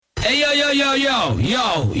Hey, yo,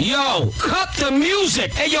 cut the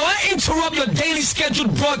music. Hey, yo, I interrupt your daily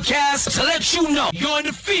scheduled broadcast to let you know you're in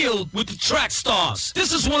the field with the Track Stars.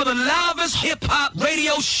 This is one of the loudest hip-hop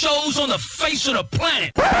radio shows on the face of the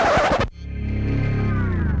planet.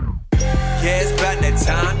 Yeah, it's about that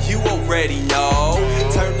time, you already know.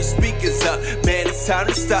 Turn the speakers up, man, it's time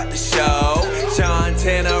to start the show.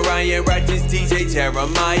 Shantana, Ryan Righteous, DJ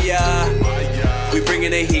Jeremiah. We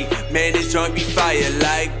bringing the heat, man, this joint be fire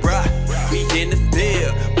like, bruh. We in the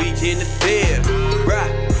field, bruh.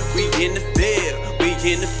 We in the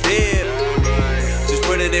field, just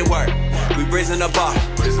put it in work, we raising the bar.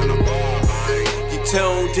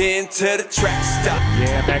 Tuned in to the Track Stars.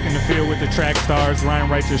 Yeah, back in the field with the Track Stars. Ryan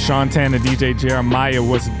Righteous, Shantana, DJ Jeremiah.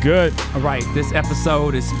 What's good? All right, this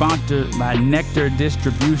episode is sponsored by Nectar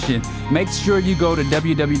Distribution. Make sure you go to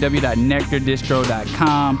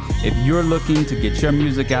www.nectardistro.com. If you're looking to get your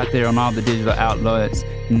music out there on all the digital outlets,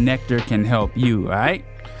 Nectar can help you, all right?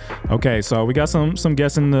 Okay, so we got some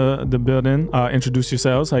guests in the building. Introduce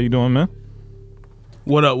yourselves. How you doing, man?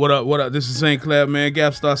 What up? This is St. Clair, man.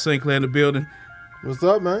 Gapstar St. Clair in the building. What's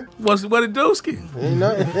up, man? What it dooski? Ain't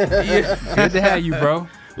nothing. Yeah. Good to have you, bro.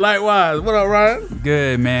 Likewise. What up, Ryan?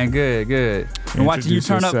 Good, man. Good. Been watching you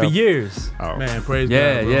turn up for years. Oh. Man, praise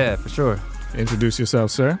God, bro. Yeah, for sure. Introduce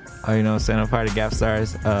yourself, sir. Oh, you know, stand up part of Gap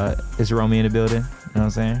Stars. It's Romy in the building. You know what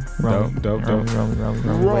I'm saying? Dope.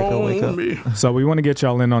 Romy. Wake up. So we want to get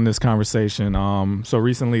y'all in on this conversation. So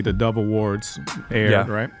recently the Dove Awards aired,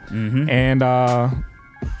 right? Mm-hmm. And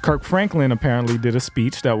Kirk Franklin apparently did a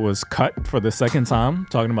speech that was cut for the second time,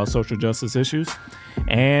 talking about social justice issues.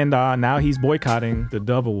 And now he's boycotting the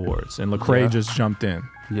Dove Awards. And Lecrae just jumped in.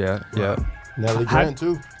 Yeah. Natalie Grant,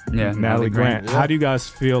 too. Yeah, Natalie Grant. Yeah. How do you guys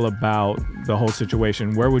feel about the whole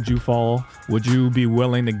situation? Where would you fall? Would you be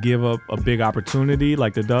willing to give up a big opportunity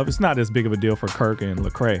like the Dove? It's not as big of a deal for Kirk and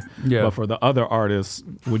Lecrae. Yeah. But for the other artists,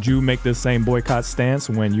 would you make this same boycott stance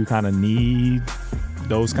when you kind of need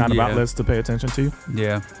those kind of outlets to pay attention to you?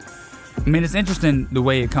 Yeah. I mean, it's interesting the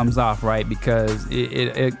way it comes off, right? Because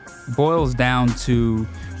it boils down to,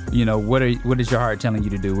 you know, what is your heart telling you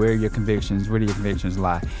to do? Where are your convictions? Where do your convictions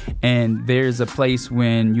lie? And there's a place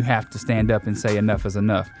when you have to stand up and say enough is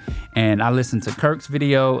enough. And I listened to Kirk's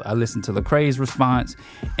video. I listened to Lecrae's response.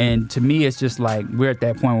 And to me, it's just like we're at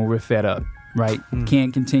that point where we're fed up. Right?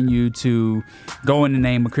 Can't continue to go in the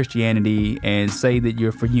name of Christianity and say that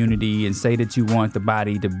you're for unity and say that you want the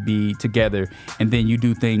body to be together, and then you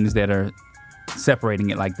do things that are separating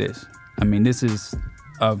it like this. I mean, this is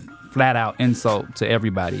a flat out insult to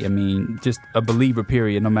everybody. I mean, just a believer,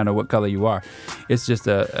 period, no matter what color you are. It's just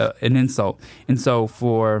an insult. And so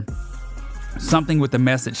for something with a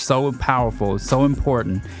message so powerful, so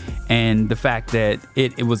important, and the fact that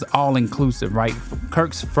it was all inclusive, right?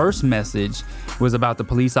 Kirk's first message was about the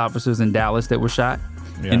police officers in Dallas that were shot,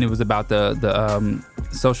 and it was about the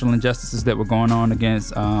social injustices that were going on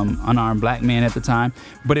against unarmed black men at the time.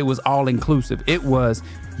 But it was all inclusive. It was,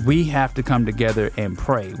 we have to come together and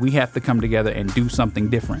pray. We have to come together and do something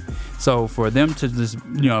different. So for them to just,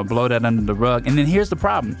 you know, blow that under the rug. And then here's the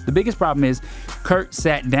problem. The biggest problem is Kirk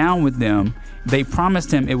sat down with them. They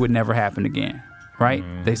promised him it would never happen again. Right?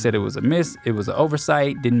 They said it was a miss. It was an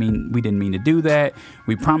oversight. We didn't mean to do that.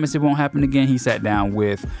 We promised it won't happen again. He sat down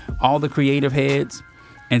with all the creative heads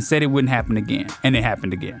and said it wouldn't happen again. And it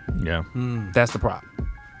happened again. Yeah. That's the problem.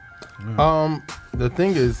 The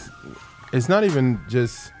thing is, it's not even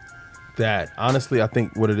just that. Honestly, I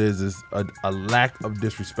think what it is a lack of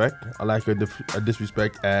disrespect. A lack of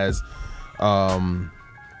disrespect as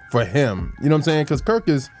for him. You know what I'm saying? Because Kirk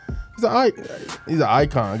he's an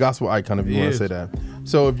icon, a gospel icon, if you want to say that.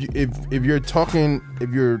 So if you're talking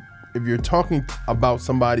about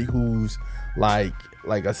somebody who's like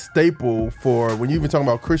a staple for when you even talking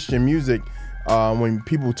about Christian music, when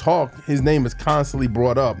people talk, his name is constantly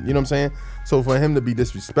brought up. You know what I'm saying? So for him to be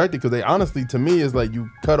disrespected, because they honestly, to me, is like you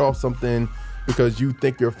cut off something because you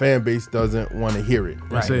think your fan base doesn't want to hear it.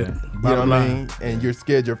 That's it. You know what I mean? And you're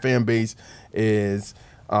scared your fan base is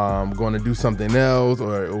going to do something else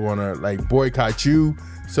or want to like boycott you.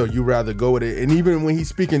 So you rather go with it. And even when he's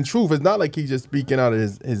speaking truth, it's not like he's just speaking out of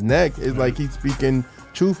his neck. It's like he's speaking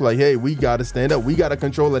truth. Like, hey, we got to stand up. We got to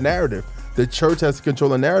control the narrative. The church has to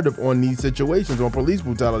control the narrative on these situations, on police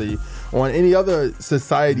brutality, on any other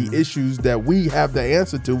society issues that we have the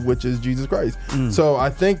answer to, which is Jesus Christ. So I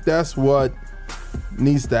think that's what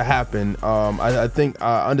needs to happen. I think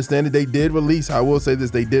I understand that they did release, I will say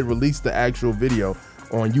this, they did release the actual video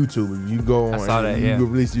on YouTube. If you go on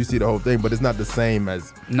you see the whole thing, but it's not the same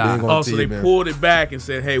as so they pulled it back and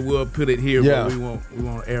said, hey, we'll put it here, but we won't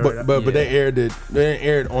air it. But they aired it. They didn't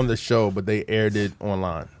air it on the show, but they aired it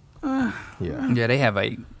online. Yeah, they have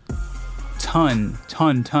a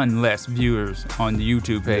ton less viewers on the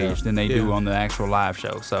YouTube page than they do on the actual live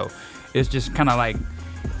show. So it's just kind of like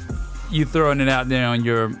you throwing it out there on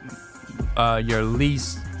your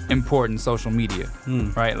least important social media,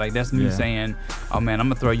 right? Like that's me saying, "Oh man, I'm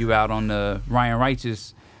gonna throw you out on the Ryan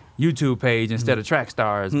Righteous YouTube page instead of Track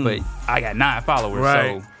Stars," but I got 9 followers,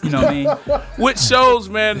 Right. so you know what I mean? Which shows,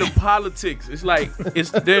 man, the politics. It's like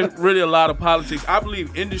there's really a lot of politics. I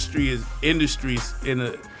believe industries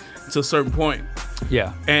to a certain point,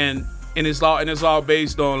 Yeah, and it's all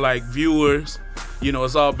based on like viewers. You know,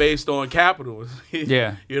 it's all based on capital.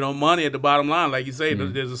 Yeah. You know, money at the bottom line. Like you say,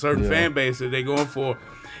 there's a certain fan base that they're going for,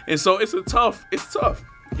 and so it's tough.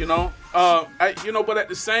 You know, but at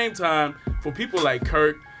the same time, for people like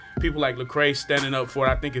Kirk, people like Lecrae standing up for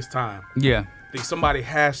it, I think it's time. yeah, I think somebody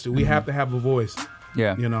has to. We have to have a voice.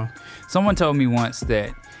 yeah. You know. Someone told me once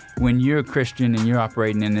that when you're a Christian and you're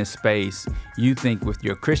operating in this space, you think with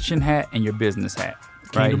your Christian hat and your business hat.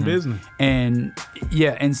 Right? Kingdom business. And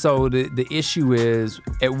and so the issue is,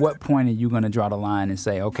 at what point are you going to draw the line and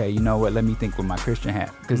say, okay, you know what, let me think with my Christian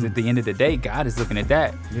hat? Because at the end of the day, God is looking at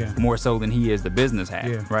that more so than he is the business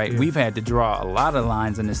hat, right? Yeah. We've had to draw a lot of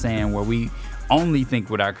lines in the sand where we only think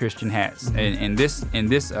with our Christian hats in this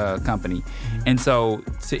company. And so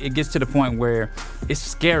it gets to the point where it's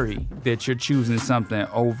scary that you're choosing something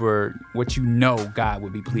over what you know God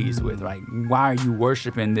would be pleased with. Like, why are you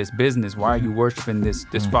worshiping this business? Why are you worshiping this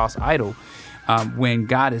false idol? When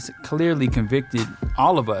God has clearly convicted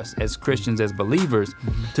all of us as Christians, as believers,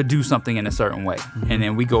 to do something in a certain way. And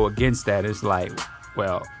then we go against that. It's like,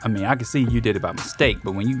 well, I mean, I can see you did it by mistake,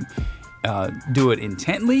 but when you do it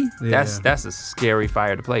intently, that's a scary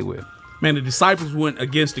fire to play with. Man, the disciples went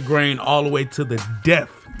against the grain all the way to the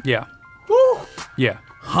death. Yeah. Woo! Yeah.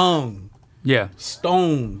 Hung, Yeah.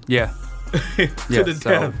 stoned Yeah. to the so-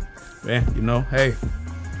 death. Man, you know, hey.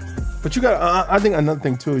 But you got. I think another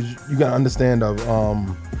thing too is you got to understand of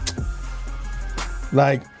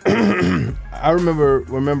like I remember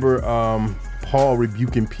Paul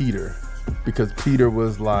rebuking Peter because Peter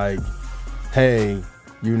was like, hey,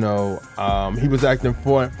 you know, he was acting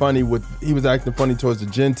funny towards the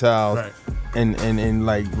Gentiles, Right. and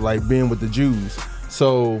like being with the Jews.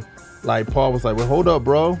 So like Paul was like, well, hold up,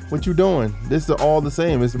 bro, what you doing? This is all the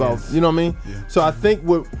same. It's about you know what I mean. Yeah. So I think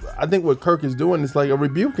what Kirk is doing is like a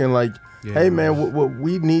rebuking, like, hey man, what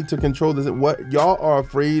we need to control this. What y'all are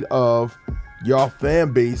afraid of y'all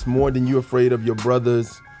fan base more than you're afraid of your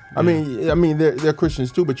brothers. I mean they're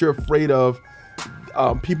Christians too, but you're afraid of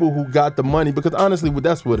people who got the money, because honestly,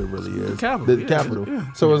 that's what it really is. The capital.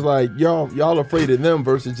 So it's like y'all afraid of them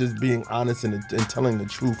versus just being honest and telling the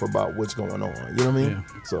truth about what's going on. You know what I mean? Yeah.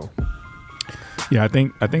 So Yeah, I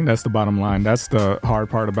think that's the bottom line. That's the hard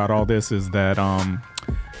part about all this is that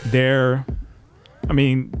the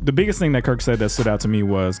biggest thing that Kirk said that stood out to me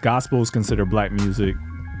was gospel is considered black music,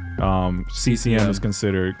 CCM is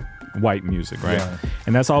considered white music, right? Yeah.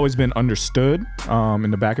 And that's always been understood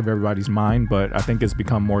in the back of everybody's mind, but I think it's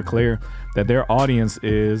become more clear that their audience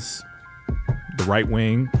is the right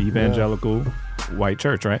wing, evangelical, white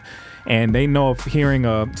church, right? And they know if hearing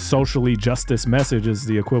a socially justice message is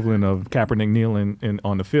the equivalent of Kaepernick kneeling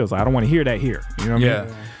on the field. So I don't want to hear that here. You know what I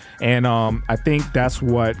mean? And I think that's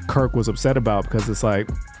what Kirk was upset about, because it's like,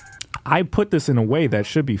 I put this in a way that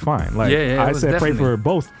should be fine. Like I said, pray for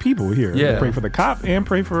both people here. Yeah. Pray for the cop and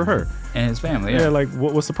pray for her. And his family. Yeah, like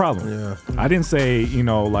what's the problem? Yeah. I didn't say,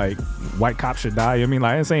 like white cops should die. I mean,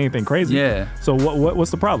 like I didn't say anything crazy. Yeah. So what's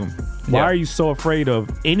the problem? Why are you so afraid of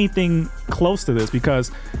anything close to this?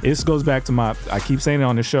 Because this goes back to I keep saying it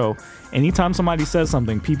on the show. Anytime somebody says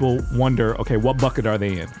something, people wonder, okay, what bucket are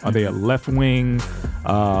they in? Are they a left-wing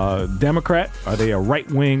Democrat? Are they a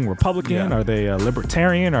right-wing Republican? Are they a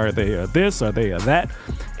libertarian? Are they a this? Are they a that?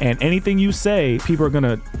 And anything you say, people are going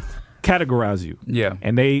to categorize you. Yeah.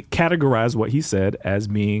 And they categorize what he said as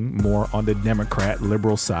being more on the Democrat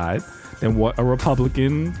liberal side than what a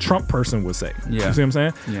Republican Trump person would say. Yeah. You see what I'm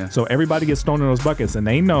saying? Yeah. So everybody gets thrown in those buckets, and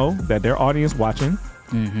they know that their audience watching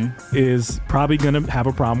is probably going to have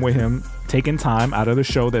a problem with him taking time out of the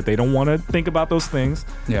show that they don't want to think about those things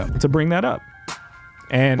to bring that up.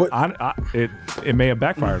 And But- it may have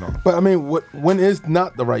backfired on him. But I mean, when is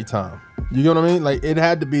not the right time? You know what I mean? Like, it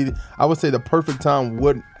had to be, I would say the perfect time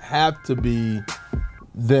would have to be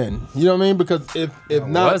then. You know what I mean? Because if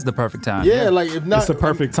not, was the perfect time. yeah, like if not, It's the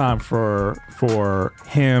perfect time for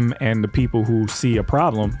him and the people who see a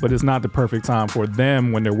problem, but it's not the perfect time for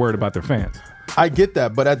them when they're worried about their fans. I get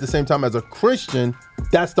that, but at the same time, as a Christian,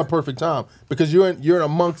 that's the perfect time because you're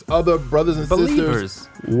amongst other brothers and Believers.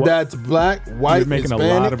 sisters that's black, white, You're making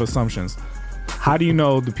Hispanic. a lot of assumptions. how do you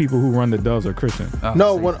know the people who run the Doves are Christian?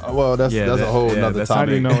 No, that's a whole nother topic. How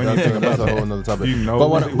do you know anything That's about a whole nother topic. You know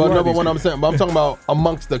But I'm talking about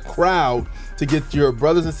amongst the crowd, to get your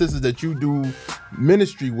brothers and sisters that you do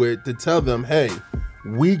ministry with, to tell them, hey,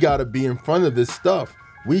 we got to be in front of this stuff.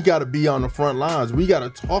 We got to be on the front lines. We got to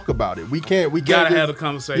talk about it. We gotta have a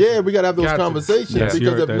conversation. Yeah, we got to have those conversations. That's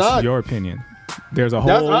because if not, your opinion. There's a whole.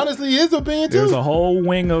 That's honestly his opinion too. There's a whole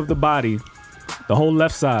wing of the body, the whole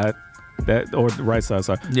left side, or the right side.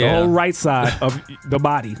 Sorry, the whole right side of the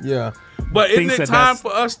body. Yeah. But isn't it time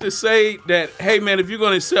for us to say that, hey man, if you're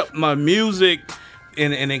gonna accept my music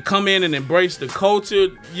and then come in and embrace the culture,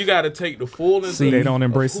 you got to take the fullness. See, they don't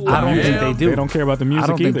embrace. I don't think they do. They don't care about the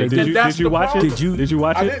music either. Did you watch it? Did you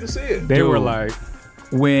watch it? I didn't see it. They were like,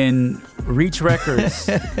 when Reach Records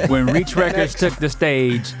took the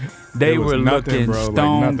stage, they were looking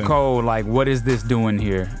stone cold, like, what is this doing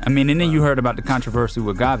here? I mean, and then you heard about the controversy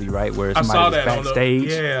with Gavi, right? Where somebody was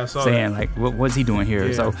backstage saying, like, what's he doing here?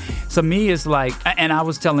 Yeah. So me, it's like, and I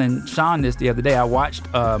was telling Sean this the other day. I watched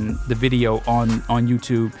the video on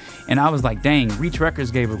YouTube, and I was like, dang, Reach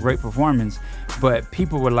Records gave a great performance, but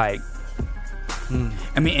people were like,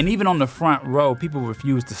 I mean, and even on the front row, people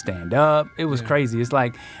refused to stand up. It was crazy. It's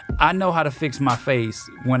like, I know how to fix my face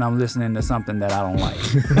when I'm listening to something that I don't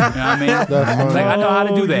like. You know what I mean? Like, I know how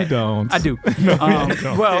to do that. You don't. I do.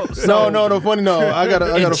 Well, I got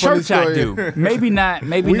a in funny church story. I do. Maybe not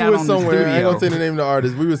We on was somewhere. the studio. I ain't gonna say the name of the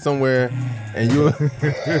artist. We was somewhere, and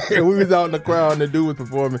and we was out in the crowd, and the dude was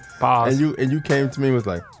performing. Pause. And you came to me and was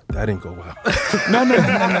like, that didn't go well. No.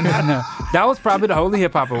 That was probably the Holy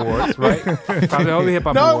Hip Hop Awards, right? Probably the Holy Hip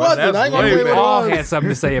Hop No, it Awards. wasn't. I ain't gonna way blame it better. All on. had something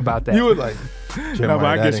to say about that. You were like, no, but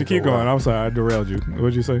I that guess you didn't keep go going. well. I'm sorry, I derailed you.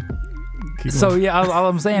 What'd you say? Keep So going. yeah, all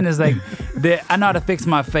I'm saying is like that I know how to fix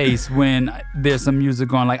my face when there's some music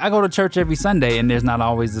going. Like I go to church every Sunday and there's not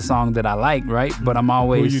always the song that I like, right? But I'm Who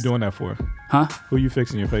always are you doing that for? Huh? Who are you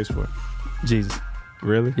fixing your face for? Jesus.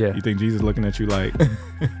 Really? Yeah. You think Jesus looking at you like?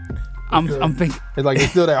 I'm thinking It's like it's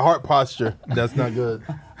still that heart posture. That's not good.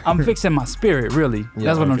 I'm fixing my spirit, really.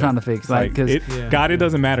 That's what I'm trying to fix. Like, cause God, it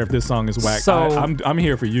doesn't matter if this song is whack. So- I'm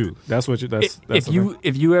here for you. That's what you. That's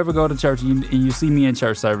if you ever go to church and you see me in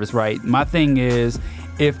church service, right? My thing is,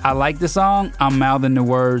 if I like the song, I'm mouthing the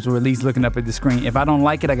words or at least looking up at the screen. If I don't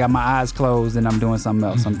like it, I got my eyes closed and I'm doing something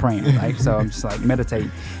else. I'm praying, right? So I'm just like meditate.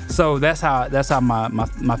 So that's how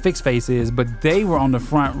my fixed face is. But they were on the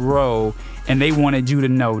front row and they wanted you to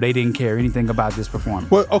know they didn't care anything about this performance.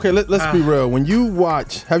 Well, okay, let's be real. When you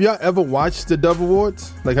watch, have y'all ever watched the Dove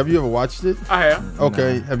Awards? Like, have you ever watched it? I have.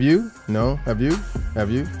 Okay, have you? No, have you?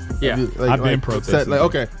 Yeah. Have you, I've been protesting.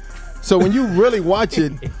 Okay, so when you really watch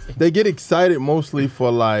it, they get excited mostly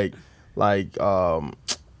for like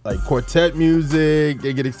quartet music.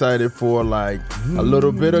 They get excited for like a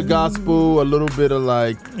little bit of gospel, a little bit of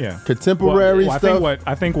like contemporary stuff.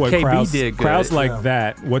 I think what KB crowds did good. crowds like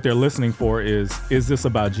that, what they're listening for is this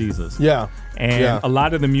about Jesus? Yeah. And a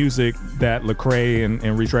lot of the music that Lecrae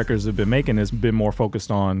and Reach Records have been making has been more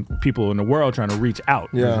focused on people in the world trying to reach out.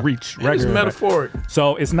 Yeah. Reach It's records. metaphoric.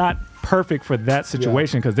 So it's not perfect for that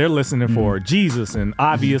situation because they're listening for Jesus and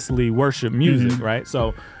obviously worship music, right?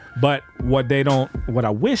 So, but what I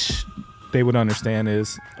wish they would understand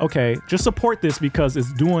is, okay, just support this because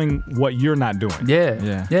it's doing what you're not doing.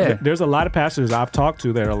 Yeah. There's a lot of pastors I've talked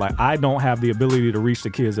to that are like, I don't have the ability to reach the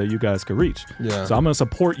kids that you guys could reach. Yeah. So I'm gonna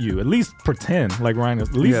support you. At least pretend like Ryan is.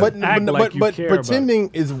 At least But act like you care pretending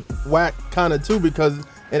is whack kind of too, because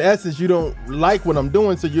in essence you don't like what I'm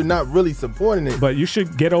doing, so you're not really supporting it. But you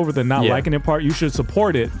should get over the not liking it part. You should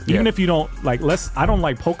support it, even if you don't like. I don't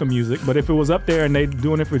like polka music, but if it was up there and they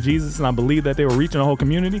doing it for Jesus, and I believe that they were reaching the whole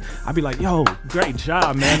community, I'd be like, "Yo, great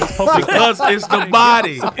job, man!" It's polka. Because it's the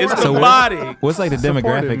body. It's the body. What's like the Support it,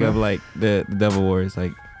 demographic man. of like the Dove Awards?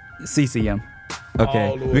 Like, CCM. okay,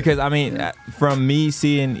 All the way. because I mean, from me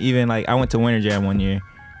seeing even like I went to Winter Jam one year,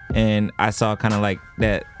 and I saw kind of like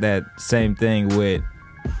that same thing with,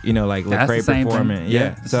 you know, like That's the Lecrae same performing. thing.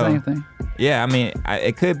 Yeah, It's so the same thing. yeah, I mean,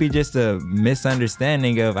 it could be just a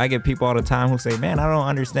misunderstanding of. I get people all the time who say, "Man, I don't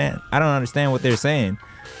understand what they're saying."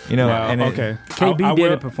 You know, Well, and okay. KB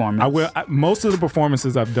did a performance. Most of the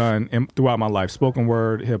performances I've done throughout my life, spoken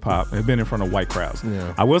word, hip hop, have been in front of white crowds.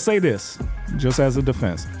 Yeah. I will say this, just as a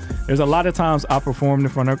defense. There's a lot of times I performed in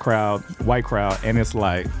front of a crowd, white crowd, and it's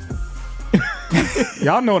like,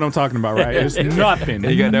 y'all know what I'm talking about, right? It's nothing.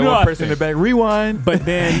 you got that one person in the back. Rewind. But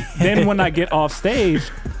then when I get off stage,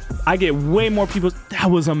 I get way more people.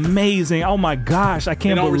 That was amazing. Oh my gosh, I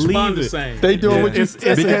can't They don't believe respond the it. same. They doing what you It's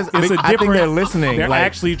a I think different. they're listening. They're like,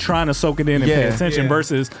 actually trying to soak it in and pay Yeah. attention. Yeah.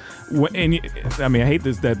 Versus, and I mean, I hate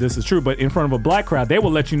that this is true, but in front of a black crowd, they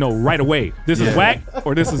will let you know right away. This is whack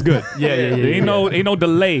or this is good. Yeah. There ain't no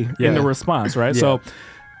delay in Yeah. the response, right? Yeah. So,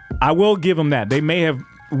 I will give them that.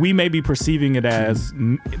 We may be perceiving it as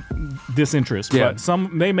disinterest, Yeah. but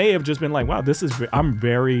they may have just been like, wow, I'm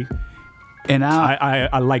very. And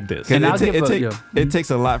I like this. And it, I'll ta- give it, a- take- yeah. it takes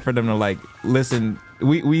a lot for them to like listen.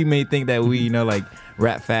 We may think that we like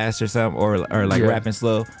rap fast or something or like Yeah. rapping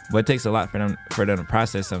slow, but it takes a lot for them to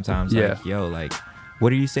process sometimes. Yeah. Like, yo, like,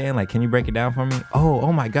 what are you saying? Like, can you break it down for me?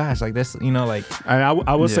 Oh my gosh, like that's like. And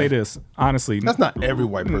I will say Yeah. this honestly. That's not every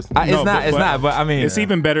white person. It's No, not. but- It's not. But I mean, It's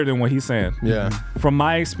even better than what he's saying. Yeah. From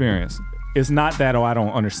my experience, it's not that I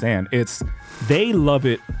don't understand. It's they love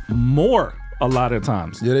it more a lot of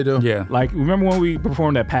times. Yeah, they do. yeah. Like remember when we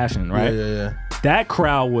performed at Passion, right? Yeah. That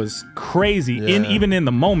crowd was crazy. Yeah. Even in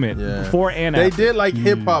the moment, Yeah. before and They after. did like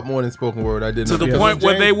hip hop more than spoken word. I didn't To the know. point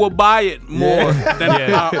where they will buy it more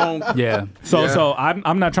than our own. Yeah. So Yeah. so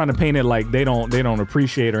I'm not trying to paint it like they don't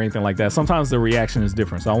appreciate or anything like that. Sometimes the reaction is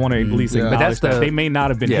different. So I want to at least Yeah. But acknowledge that's that the- they may not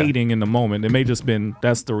have been yeah. hating in the moment. It may just been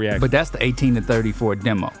that's the reaction. But that's the 18 to 34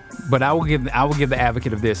 demo. But I will give the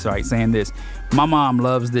advocate of this, right? Saying this, my mom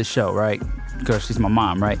loves this show, right? Because she's my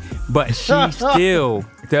mom, right? But she still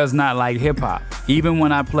does not like hip hop. Even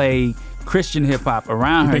when I play Christian hip hop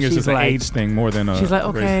around I her, think it's she's just an like, age thing more than a. she's like,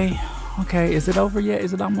 race. okay, is it over yet?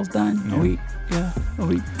 Is it almost done?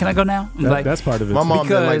 Can I go now? I'm like, That's part of it. My too. mom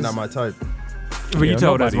didn't like because- not my type. well, you Yeah,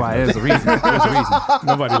 told us nobody why. does. There's a reason. There's a reason.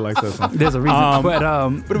 Nobody likes that song. There's a reason.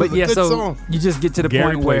 Um, but it was a yeah, good so song. you just get to the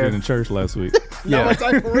Gary point played where it in church last week. Not my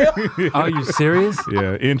type for real. are you serious?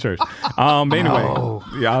 Yeah, in church. But anyway, No.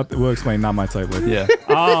 yeah, we'll explain. Not my type later. Yeah.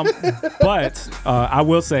 But I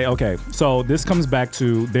will say, okay, so this comes back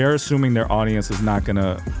to they're assuming their audience is not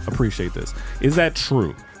gonna appreciate this. Is that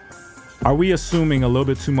true? Are we assuming a little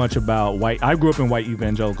bit too much about white? I grew up in white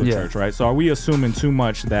evangelical Yeah. church, right? So are we assuming too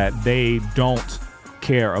much that they don't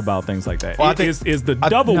care about things like that? Well, I think- is the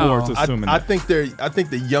Double no, Awards assuming I that? think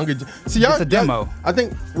the younger. See, y'all, It's a demo. I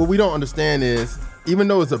think what we don't understand is even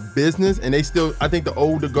though it's a business and they still, I think the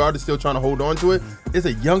older guard is still trying to hold on to it. It's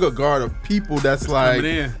a younger guard of people that's coming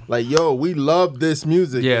in. yo, we love this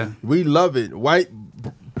music. Yeah. we love it. White,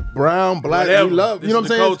 brown, black, Whatever. we love. This You know what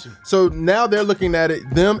is I'm the saying? culture. So now they're looking at it.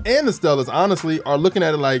 Them and the Stellas, honestly, are looking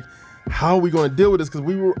at it like, how are we going to deal with this? Because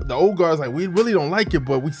the old guard's like, we really don't like it,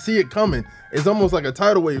 but we see it coming. It's almost like a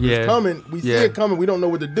tidal wave. Yeah. It's coming. We see Yeah. it coming. We don't know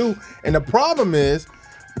what to do. And the problem is,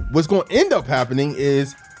 what's going to end up happening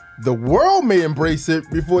is the world may embrace it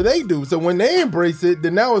before they do. So when they embrace it,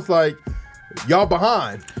 then now it's like, y'all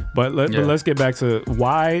behind. But let's get back to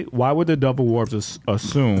why would the Double Warps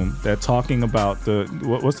assume that talking about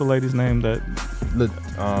what's the lady's name that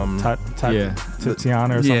Yeah.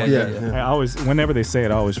 Tatiana or something Yeah, like yeah, that? yeah. I always, whenever they say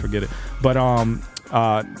it, I always forget it. But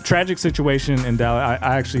tragic situation in Dallas.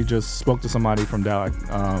 I actually just spoke to somebody from Dallas,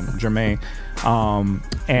 Jermaine,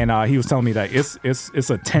 and he was telling me that it's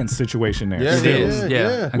a tense situation there. Yeah, It still. is.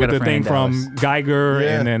 Yeah. I got With a the friend thing in Dallas. from Geiger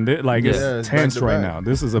Yeah. and then Yeah, it's it's tense back to right back. now.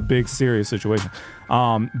 This is a big serious situation.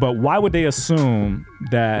 But why would they assume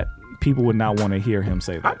that people would not want to hear him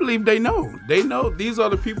say I that? believe they know. They know these are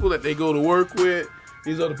the people that they go to work with.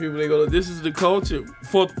 These are the people they go to. This is the culture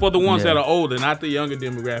for the ones Yeah. that are older, not the younger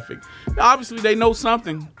demographic. Obviously, they know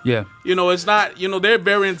something. Yeah. You know, it's not, they're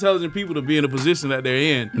very intelligent people to be in the position that they're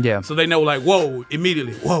in. Yeah. So they know, like, whoa,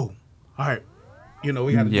 immediately, whoa, all right. We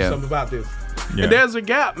got to do Yeah. something about this. Yeah. And there's a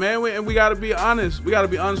gap, man, and we got to be honest. We got to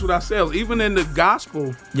be honest with ourselves. Even in the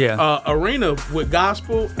gospel arena with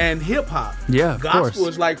gospel and hip hop. Yeah, of gospel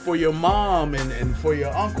course. is like for your mom and for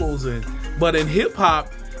your uncles, but in hip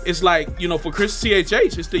hop, it's like, for Chris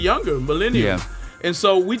CHH, it's the younger millennials. Yeah. And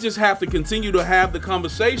so we just have to continue to have the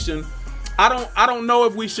conversation. I don't know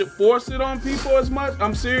if we should force it on people as much.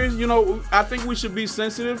 I'm serious. I think we should be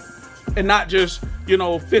sensitive and not just,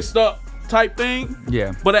 fist up type thing.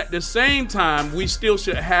 Yeah. But at the same time, we still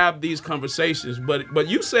should have these conversations. But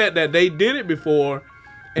you said that they did it before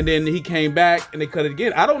and then he came back and they cut it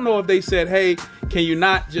again. I don't know if they said, hey, can you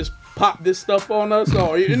not just pop this stuff on us,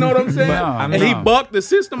 or you know what I'm saying? No, and he bucked the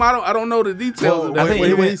system. I don't know the details of that.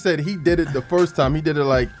 When he said he did it the first time, he did it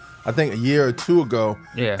like I think a year or two ago.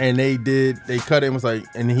 Yeah. And they cut it and was like,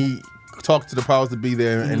 and he talked to the powers to be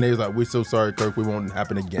there, and they was like, we're so sorry, Kirk, we won't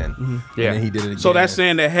happen again. Yeah. And then he did it again. So that's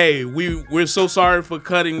saying that, hey, we're so sorry for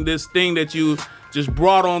cutting this thing that you just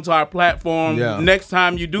brought onto our platform. Yeah. Next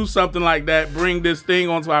time you do something like that, bring this thing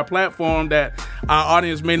onto our platform that our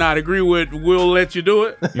audience may not agree with. We'll let you do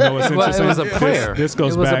it. You know what's Well, interesting? it was a prayer. This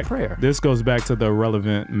goes It was a back. prayer. This goes back to the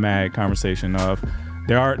relevant mag conversation of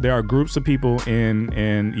there are groups of people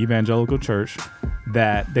in evangelical church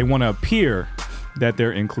that they want to appear that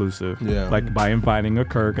they're inclusive, Yeah. like by inviting a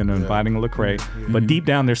Kirk and inviting a Lecrae, but deep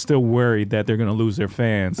down they're still worried that they're going to lose their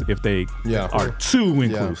fans if they Yeah. are too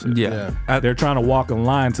inclusive. Yeah. They're trying to walk a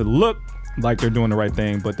line to look like they're doing the right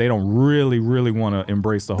thing, but they don't really want to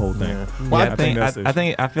embrace the whole thing. Well, I think that's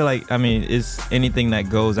it. I feel like, I mean, it's anything that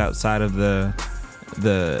goes outside of the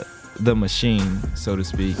machine, so to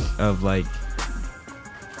speak, of like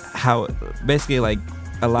how basically like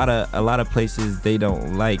a lot of places they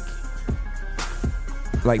don't like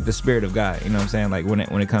the spirit of God, you know what I'm saying? Like when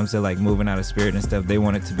it comes to like moving out of spirit and stuff, they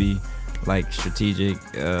want it to be like strategic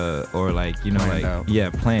or like, you know, Planned out.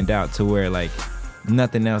 planned out to where like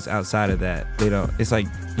nothing else outside of that. They don't, it's like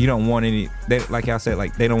you don't want any, they, like y'all said,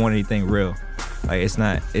 like they don't want anything real. Like it's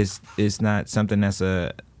not something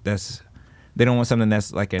they don't want something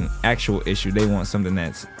that's like an actual issue. They want something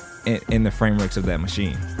that's in the frameworks of that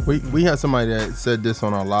machine. We had somebody that said this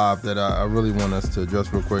on our live that I really want us to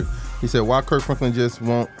address real quick. He said, "Why Kirk Franklin just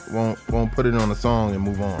won't put it on a song and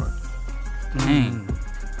move on?" Dang.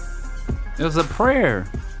 It was a prayer.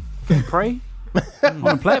 You can pray on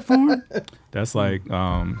a platform. That's like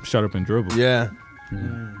shut up and dribble. Yeah.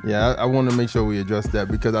 I want to make sure we address that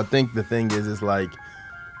because I think the thing is like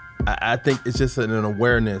I think it's just an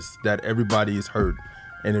awareness that everybody is hurt.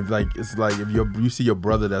 And if like it's like if you see your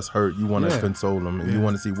brother that's hurt, you want to console him and you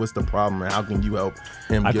want to see what's the problem and how can you help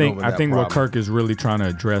him get over that think problem. what Kirk is really trying to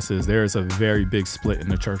address is there is a very big split in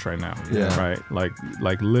the church right now. Yeah. Right.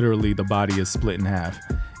 Like literally the body is split in half.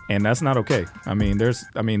 And that's not okay. I mean, there's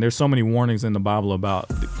so many warnings in the Bible about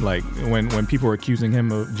like when people are accusing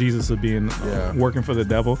him of Jesus of being working for the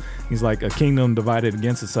devil. He's like, a kingdom divided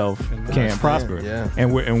against itself can't prosper. Yeah.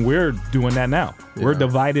 And we're doing that now. We're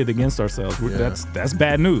divided against ourselves. That's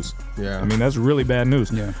bad news. Yeah. I mean, that's really bad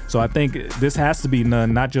news. Yeah. So I think this has to be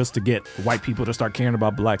done not just to get white people to start caring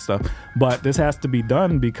about black stuff, but this has to be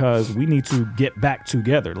done because we need to get back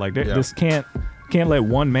together. Like this can't let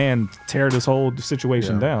one man tear this whole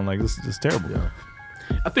situation down. Like this is just terrible. Yeah.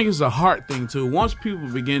 I think it's a heart thing too. Once people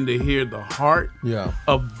begin to hear the heart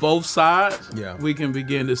of both sides, we can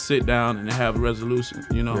begin to sit down and have a resolution.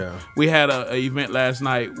 You know, we had a event last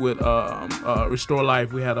night with Restore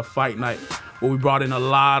Life. We had a fight night where we brought in a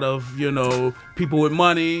lot of people with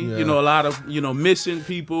money. A lot of mission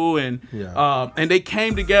people, and they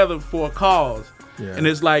came together for a cause. Yeah. And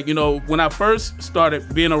it's like, when I first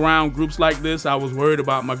started being around groups like this, I was worried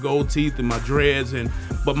about my gold teeth and my dreads.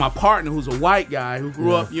 But my partner, who's a white guy who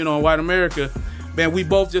grew up, in white America, man, we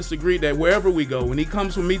both just agreed that wherever we go, when he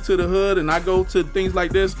comes from me to the hood and I go to things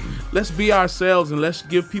like this, let's be ourselves and let's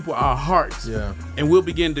give people our hearts. Yeah. And we'll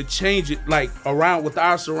begin to change it like around with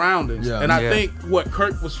our surroundings. Yeah. And I think what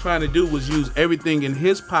Kirk was trying to do was use everything in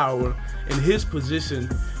his power, in his position,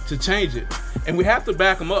 to change it. And we have to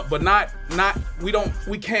back them up, but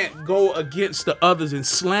we can't go against the others and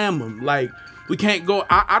slam them. Like, we can't go,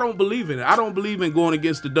 I don't believe in it. I don't believe in going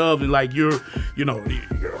against the dove and like you're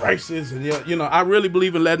racist and I really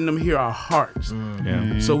believe in letting them hear our hearts.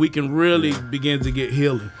 So we can really begin to get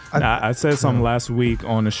healing. I said something last week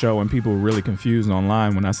on the show and people were really confused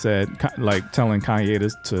online when I said like telling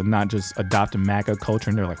Kanye to not just adopt a MAGA culture,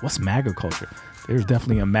 and they're like, what's MAGA culture? There's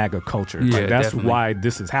definitely a MAGA culture. Like, that's definitely why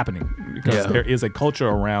this is happening, because there is a culture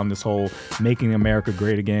around this whole making America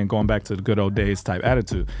great again, going back to the good old days type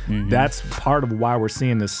attitude. That's part of why we're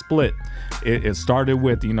seeing this split. It started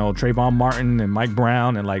with Trayvon Martin and Mike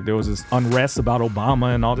Brown, and like there was this unrest about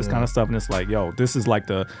Obama and all this kind of stuff, and it's like, this is like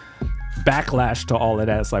the backlash to all of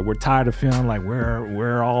that. It's like we're tired of feeling like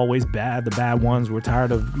we're always bad, the bad ones. We're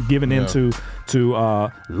tired of giving into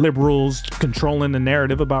liberals controlling the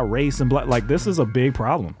narrative about race and black. Like, this is a big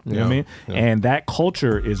problem. You know what I mean? Yeah. And that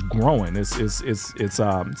culture is growing. It's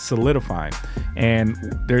solidifying, and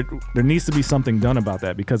there needs to be something done about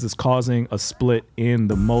that, because it's causing a split in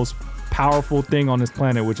the most powerful thing on this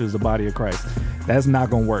planet, which is the body of Christ. That's not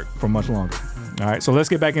going to work for much longer. All right, so let's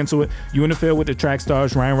get back into it. You in the field with the track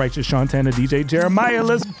stars, Ryan Righteous, Sean Tanner, DJ Jeremiah.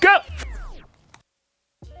 Let's go.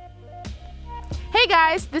 Hey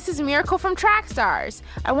guys, this is Miracle from Trackstars.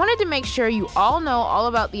 I wanted to make sure you all know all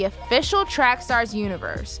about the official Trackstars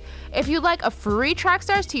universe. If you'd like a free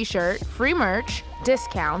Trackstars t-shirt, free merch,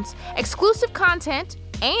 discounts, exclusive content,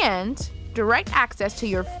 and direct access to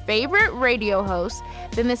your favorite radio hosts,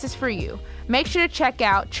 then this is for you. Make sure to check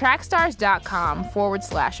out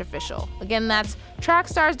trackstars.com/official. Again, that's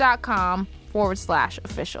trackstars.com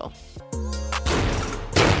facebook.com/official.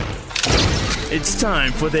 It's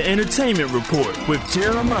time for the Entertainment Report with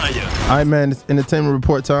Jeremiah. All right, man, it's Entertainment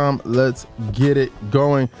Report time. Let's get it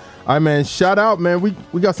going. All right, man, shout out, man.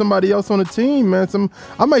 We got somebody else on the team, man.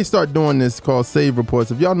 I might start doing this called Save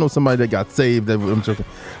Reports. If y'all know somebody that got saved, I'm joking.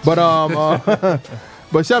 But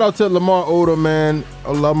but shout out to Lamar Odom, man.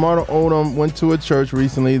 Lamar Odom went to a church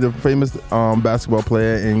recently, the famous basketball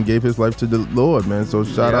player, and gave his life to the Lord, man. So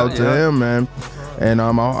shout out to him, man. And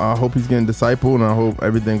I hope he's getting discipled, and I hope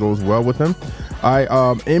everything goes well with him. All right,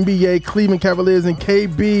 NBA, Cleveland Cavaliers, and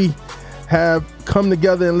KB have come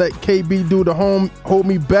together and let KB do the Hold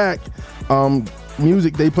Me Back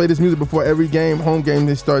music. They play this music before every game, home game,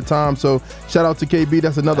 they start time. So shout out to KB.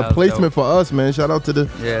 That's another placement for us, man. Shout out to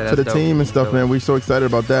the team and stuff, man. We're so excited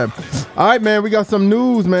about that. All right, man, we got some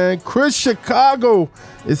news, man. Chris Chicago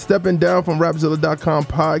is stepping down from Rapzilla.com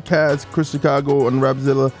podcast. Chris Chicago on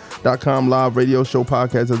Rapzilla.com live radio show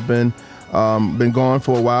podcast has been gone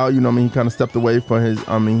for a while. You know what I mean? He kind of stepped away for his,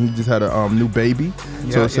 he just had a new baby.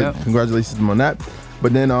 So congratulations on that.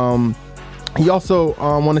 But then he also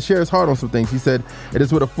want to share his heart on some things. He said, "It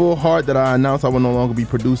is with a full heart that I announce I will no longer be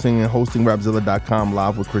producing and hosting Rapzilla.com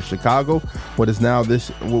live with Chris Chicago. What is now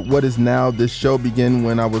this show began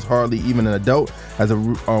when I was hardly even an adult as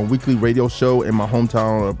a weekly radio show in my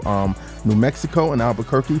hometown of New Mexico, in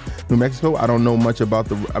Albuquerque, New Mexico. I don't know much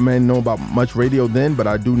about know about much radio then, but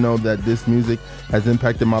I do know that this music has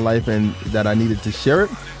impacted my life and that I needed to share it.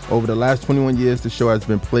 Over the last 21 years, the show has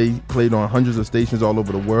been played on hundreds of stations all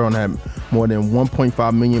over the world and had more than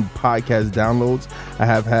 1.5 million podcast downloads. I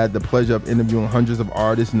have had the pleasure of interviewing hundreds of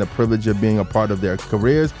artists and the privilege of being a part of their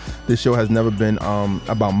careers. This show has never been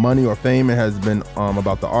about money or fame. It has been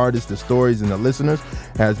about the artists, the stories, and the listeners.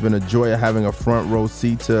 It has been a joy of having a front row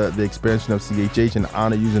seat to the expansion of CHH and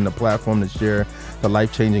honor using the platform to share the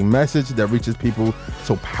life-changing message that reaches people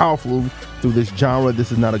so powerful through this genre.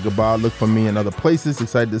 This is not a goodbye. Look for me in other places.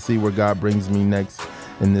 Excited to see where God brings me next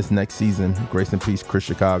in this next season. Grace and peace, Chris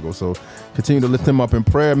Chicago." So continue to lift him up in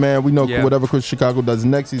prayer, man. We know whatever Chris Chicago does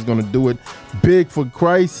next, he's going to do it big for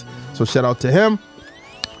Christ. So shout out to him.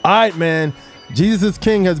 All right, man. Jesus is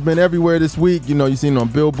King has been everywhere this week. You know, you've seen it on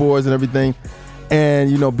billboards and everything.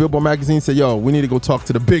 And, you know, Billboard Magazine said, yo, we need to go talk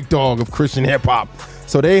to the big dog of Christian hip hop.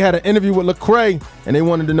 So they had an interview with Lecrae, and they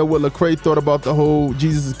wanted to know what Lecrae thought about the whole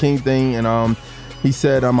Jesus is King thing. And he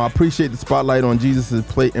said, I appreciate the spotlight on Jesus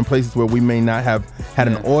in places where we may not have had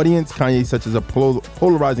an audience. Kanye, such as a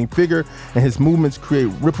polarizing figure, and his movements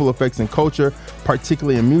create ripple effects in culture,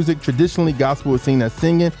 particularly in music. Traditionally, gospel is seen as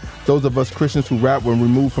singing. Those of us Christians who rap were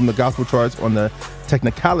removed from the gospel charts on the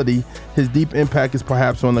technicality. His deep impact is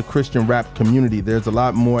perhaps on the Christian rap community. There's a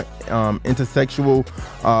lot more intersexual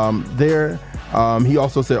there. He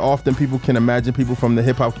also said often people can imagine people from the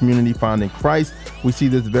hip-hop community finding Christ. We see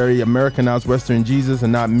this very Americanized Western Jesus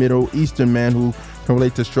and not Middle Eastern man who can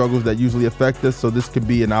relate to struggles that usually affect us. So this could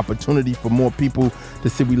be an opportunity for more people to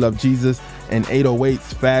see we love Jesus and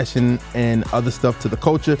 808s, fashion, and other stuff to the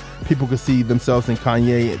culture. People could see themselves in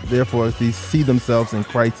Kanye, therefore they see themselves in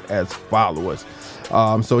Christ as followers.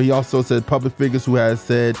 So he also said public figures who has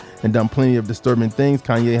said and done plenty of disturbing things.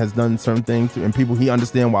 Kanye has done certain things, and he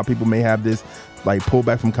understand why people may have this like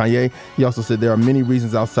pullback from Kanye. He also said there are many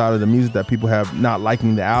reasons outside of the music that people have not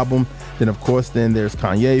liking the album. Then of course, there's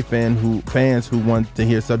Kanye fans who want to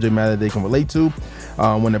hear subject matter they can relate to.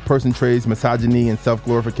 When a person trades misogyny and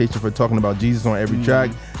self-glorification for talking about Jesus on every track,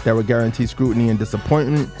 that will guarantee scrutiny and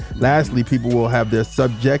disappointment. Lastly, people will have their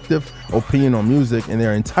subjective opinion on music, and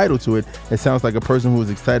they're entitled to it. It sounds like a person who is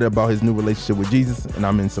excited about his new relationship with Jesus, and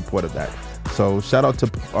I'm in support of that. So shout out to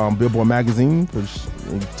Billboard Magazine for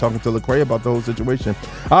talking to Lecrae about the whole situation.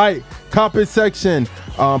 All right, comment section,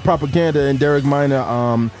 Propaganda and Derek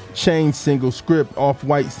Minor, Change single, Script,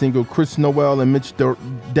 Off-White single, Chris Noel and Mitch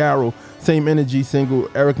Darrow, Same Energy single,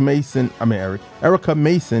 Erica Mason,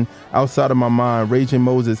 Outside of My Mind, Raging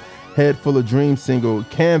Moses, Head Full of Dreams single,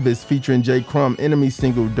 Canvas featuring J. Crumb, Enemy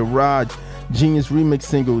single, Daraj, Genius remix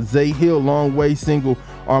single, Zay Hill, Long Way single,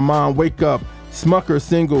 Armand Wake Up, Smucker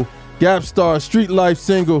single, Gap Star, Street Life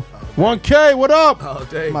single. 1K, what up? Oh,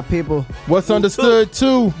 dang. My people. What's understood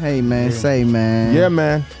too? Hey, man, say, man. Yeah,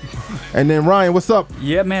 man. And then Ryan, what's up?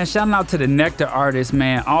 Yeah, man, shouting out to the Nectar artists,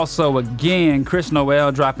 man. Also, again, Chris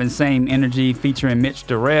Noel dropping Same Energy featuring Mitch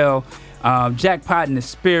Darrell. Jackpot in the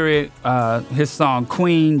Spirit, his song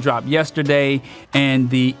Queen dropped yesterday. And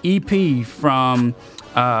the EP from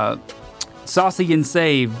Saucy and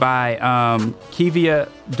Saved by Kevia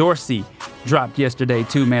Dorsey dropped yesterday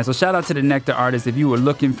too, man. So shout out to the Nectar artists. If you were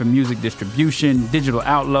looking for music distribution, digital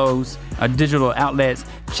outlets,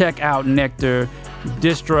 check out Nectar,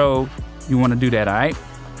 Distro, you want to do that, all right?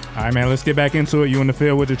 All right, man, let's get back into it. You in the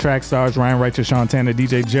field with the track stars, Ryan Righteous, Sean Tanner,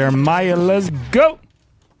 DJ Jeremiah. Let's go.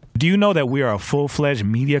 Do you know that we are a full-fledged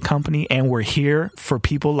media company and we're here for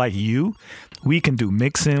people like you? We can do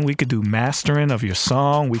mixing, we can do mastering of your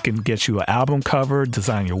song, we can get you an album cover,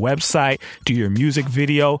 design your website, do your music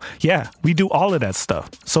video. Yeah, we do all of that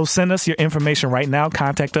stuff. So send us your information right now.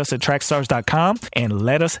 Contact us at trackstars.com and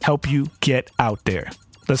let us help you get out there.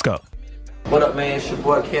 Let's go. What up, man? It's your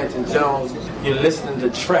boy Canton Jones. You're listening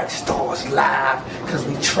to Track Stars Live, because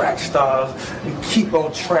we track stars. We keep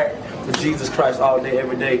on track with Jesus Christ all day,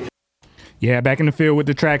 every day. Yeah, back in the field with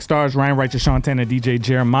the track stars, Ryan Righteous, Sean Tanner, DJ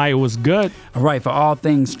Jeremiah. Was good. All right, for all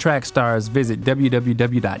things Track Stars, visit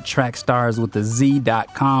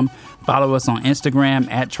www.trackstarswithaz.com. Follow us on Instagram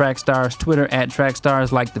at Trackstars, Twitter at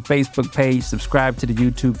Trackstars, like the Facebook page, subscribe to the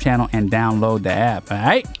YouTube channel, and download the app, all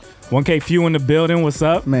right? 1K Few in the building. What's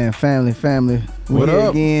up? Man, family. What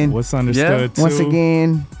up? Again. What's understood too? Once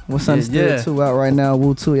again, what's understood too out right now.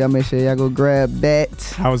 Woo too. Y'all make sure y'all go grab that.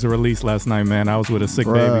 How was the release last night, man? I was with a sick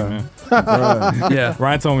baby, man. Yeah.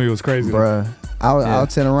 Ryan told me it was crazy. Bruh. I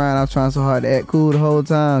was telling Ryan, I was trying so hard to act cool the whole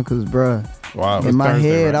time, because, bruh, in my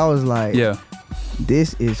head, I was like,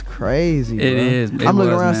 this is crazy, bro. It is. I'm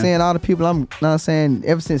looking around saying all the people, I'm not saying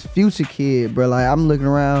ever since Future Kid, bro, like, I'm looking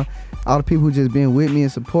around all the people who just been with me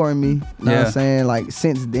and supporting me, you know what I'm saying, like,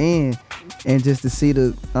 since then, and just to see the, you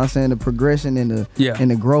know what I'm saying, the progression and the and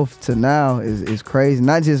the growth to now is crazy.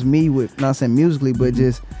 Not just me with, you know what I'm saying, musically, but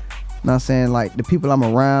just, you know what I'm saying, like, the people I'm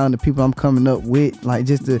around, the people I'm coming up with, like,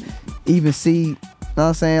 just to even see, you know what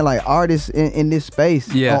I'm saying, like, artists in this space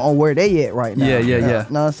on where they at right now. You know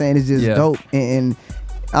what I'm saying? It's just dope. And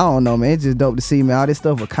I don't know, man. It's just dope to see, man, all this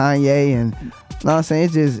stuff with Kanye and, you know what I'm saying?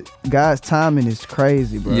 It's just, God's timing is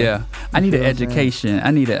crazy, bro. Yeah. I need an education. I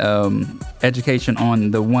need a education on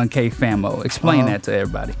the 1K Famo. Explain that to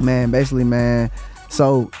everybody. Man, basically, man.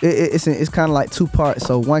 So it's kind of like two parts.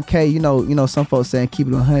 So 1K, you know, some folks saying keep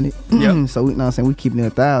it 100. So we, you know what I'm saying, we keeping it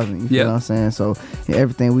 1,000. You feel what I'm saying? So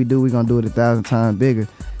everything we do, we gonna do it 1,000 times bigger.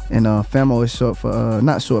 And Famo is short for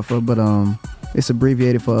not short for, but it's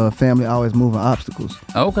abbreviated for family always moving obstacles.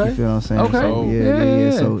 Okay. You feel what I'm saying? Okay.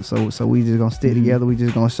 So we just gonna stick together. We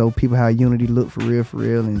just gonna show people how unity look for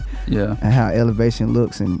real, and how elevation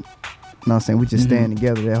looks, and you know what I'm saying, we just stand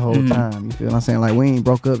together that whole time. You feel what I'm saying? Like, we ain't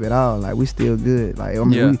broke up at all. Like, we still good. Like, I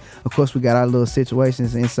mean, of course we got our little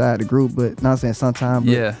situations inside the group, but you know what I'm saying, sometimes.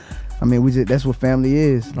 I mean, we just, that's what family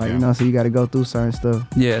is. Like, you know, so you got to go through certain stuff.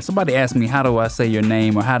 Yeah, somebody asked me, how do I say your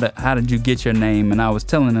name, or how did you get your name? And I was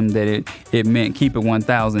telling them that it meant keep it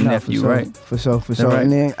 1,000 nephew, right? For sure. Right?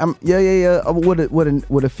 And then,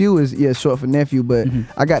 What a few is, short for nephew, but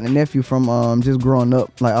I got the nephew from just growing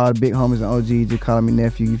up. Like, all the big homies and OG just calling me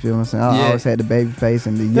nephew, you feel what I'm saying? I always had the baby face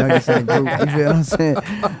and the youngest in the group, you feel what I'm saying?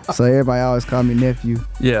 So everybody always called me nephew.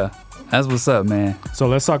 Yeah. That's what's up, man. So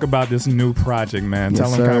let's talk about this new project, man.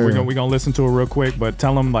 Tell them, we're gonna listen to it real quick, but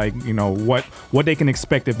tell them, like, you know, what they can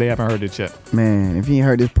expect if they haven't heard it yet. Man, if you ain't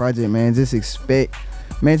heard this project, man, just expect,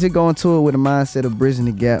 man, just go into it with a mindset of bridging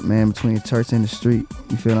the gap, man, between the church and the street.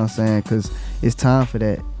 You feel what I'm saying? Because it's time for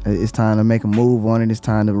that. It's time to make a move on it. It's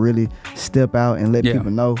time to really step out and let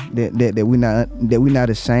people know that we not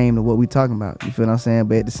ashamed of what we talking about. You feel what I'm saying?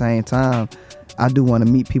 But at the same time, I do want to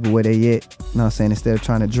meet people where they at, you know what I'm saying, instead of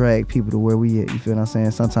trying to drag people to where we at, you feel what I'm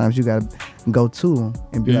saying? Sometimes you gotta go to them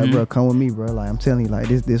and be like, bro, come with me, bro. Like, I'm telling you, like,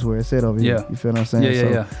 this where it's at over here. You feel what I'm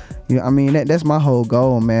saying? I mean, that's my whole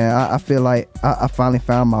goal, man. I feel like I finally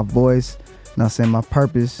found my voice, you know what I'm saying, my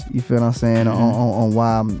purpose, you feel what I'm saying, on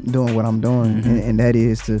why I'm doing what I'm doing, and that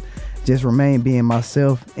is to just remain being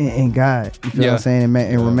myself and God. You feel what I'm saying?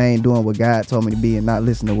 And remain doing what God told me to be, and not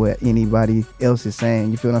listen to what anybody else is saying.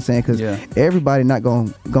 You feel what I'm saying? Because everybody not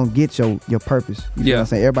gonna get your purpose. You feel what I'm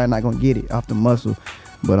saying? Everybody not gonna get it off the muscle.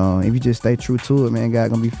 But if you just stay true to it, man,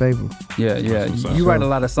 God gonna be faithful. Yeah. You write a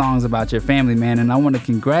lot of songs about your family, man, and I want to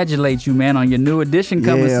congratulate you, man, on your new edition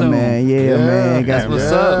coming soon. Man. That's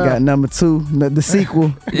what's up. Got number 2, the sequel.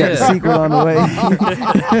 Got the sequel on the way.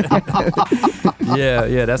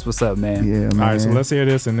 Yeah, that's what's up, man. Yeah, man. All right, so let's hear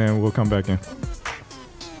this, and then we'll come back in.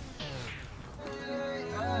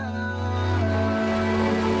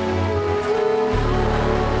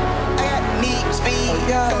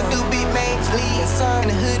 In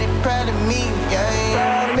the hood, and proud of me,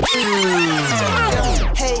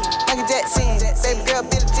 Hey, Michael Jackson, baby girl,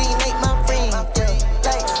 Billie Jean, ain't my friend.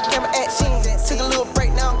 Lights, camera, action, took a little break,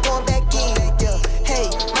 now I'm going back in. Hey,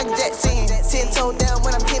 Michael Jackson, 10 toe down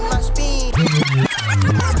when I'm hitting my spin.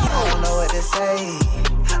 I don't know what to say.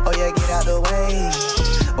 Oh yeah, get out the way.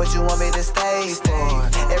 What you want me to stay for?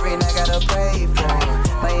 Every night gotta pray for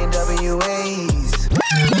my NWAs.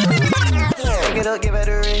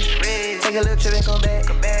 take a little trip and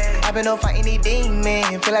come back. I've been up fighting these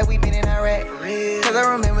demons, feel like we been in Iraq. Cause I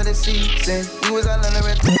remember the season, we was all on the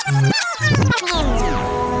red.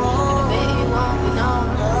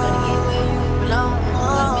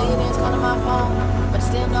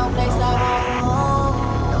 Still no place like home.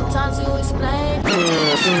 No time to explain.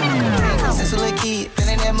 Since a little kid,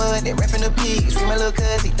 feeling that mud, that rap in the pigs. See my little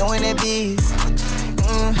cousin doing that big.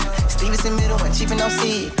 Stevenson middle and chief and no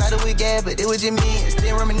seed. Thought it was Gab, but it was just me.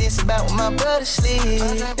 Still reminisce about when my brother sleep.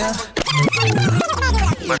 Yeah.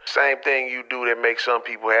 Same thing you do that makes some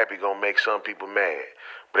people happy gonna make some people mad.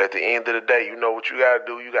 But at the end of the day, you know what you gotta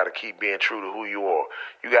do? You gotta keep being true to who you are.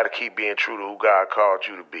 You gotta keep being true to who God called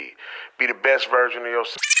you to be. Be the best version of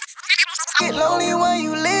yourself. Get lonely while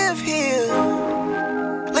you live here.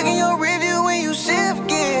 Look in your review when you shift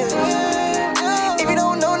gears. If you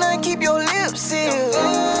don't know nothing, keep your lips sealed.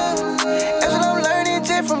 That's what I'm learning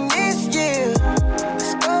just from this year.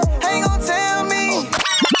 How you gonna tell me?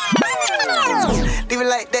 Leave it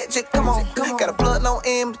like that, just come on. Got a plug no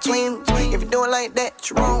in between. If you do it like that,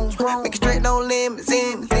 you're wrong. Make it straight, no limits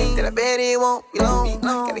in. That I bet it won't be long.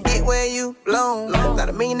 Gotta get where you belong. Not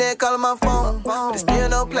a mean that calling my phone, but it still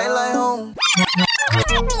don't play like home.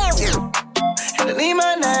 Had to leave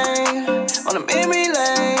my name on the memory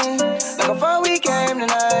lane. Like how far we came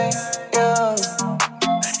tonight, yeah.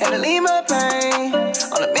 Had to leave my pain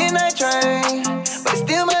on the midnight train, but it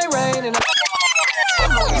still might rain and I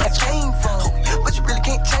came from, but you really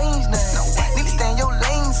can't change nothing. Need to stay in your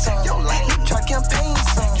lane, son. Need to try campaign,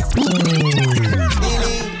 son.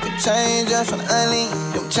 Really, change us from the ugly.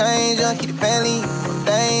 Don't change us, keep the family from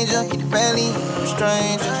danger, keep the family from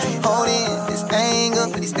strangers. Holding this anger,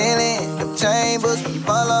 but he's stealing them chambers. When you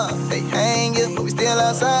fall off, they hang you, but we still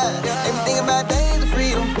outside. Everything about days of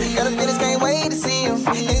freedom. Got a feelings, can't wait to see him.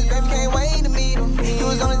 And his baby can't wait to meet him. He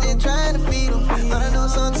was only just trying to feed him. But I know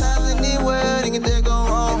sometimes in this world it can just go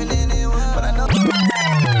wrong. But I know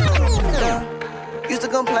used to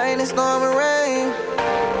complain in storm and rain.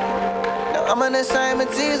 Now I'm in the same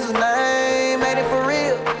with Jesus' name. Made it for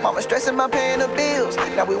real. Mama stressing my paying the bills.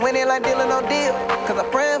 Now we winning like deal or no deal. Cause I'm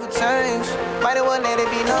praying for change. Might as well let it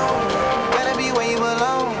be known. Gotta be where you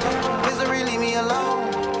belong. Misery leave me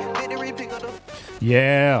alone. Victory pick up the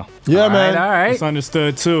Yeah. Yeah, man. All right. It's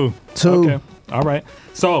understood too. Okay. All right.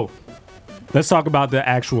 So let's talk about the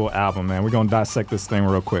actual album, man. We're gonna dissect this thing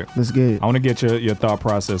real quick. Let's get it. I want to get your thought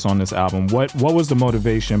process on this album. What was the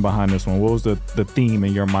motivation behind this one? What was the theme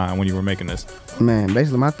in your mind when you were making this? Man,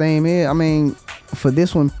 basically my theme is, I mean, for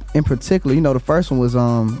this one in particular, you know, the first one was,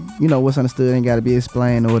 you know, what's understood ain't got to be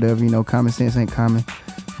explained or whatever. You know, common sense ain't common.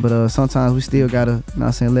 But sometimes we still got to, you know what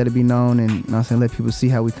I'm saying, let it be known and, you know what I'm saying, let people see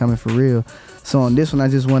how we coming for real. So on this one, I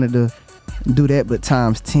just wanted to do that, but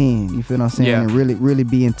times 10. You feel what I'm saying? Yeah. And really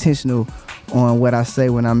be intentional on what I say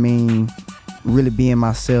when I mean really being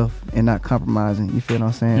myself and not compromising. You feel what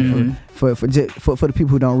I'm saying? For the people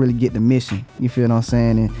who don't really get the mission. You feel what I'm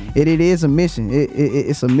saying? And it is a mission.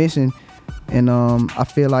 It's a mission, and I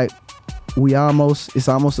feel like it's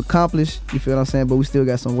almost accomplished. You feel what I'm saying? But we still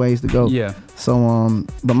got some ways to go. Yeah. So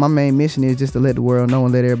but my main mission is just to let the world know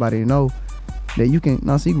and let everybody know that you can,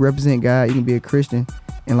 so you can represent God. You can be a Christian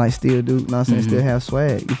and like still do, you know what I'm saying, still have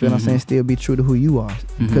swag. You feel what I'm saying? Still be true to who you are.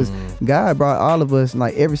 Because God brought all of us,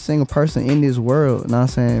 like every single person in this world, you know what I'm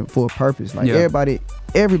saying, for a purpose. Like everybody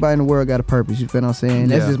in the world got a purpose. You feel what I'm saying?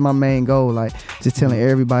 That's just my main goal. Like just telling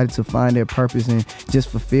everybody to find their purpose and just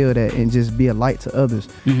fulfill that and just be a light to others.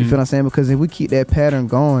 You feel what I'm saying? Because if we keep that pattern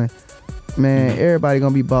going, man, everybody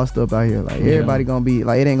gonna be bossed up out here. Like everybody gonna be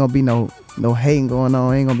like, it ain't gonna be no hating going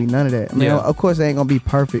on. Ain't gonna be none of that. I mean, of course it ain't gonna be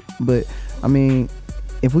perfect, but I mean,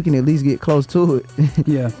 if we can at least get close to it,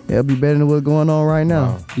 it'll be better than what's going on right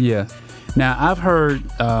now. Yeah. Now I've heard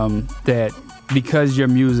that because your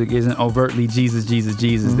music isn't overtly Jesus,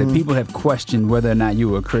 that people have questioned whether or not you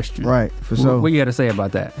were a Christian. Right, for sure. What you got to say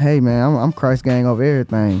about that? Hey man, I'm Christ gang over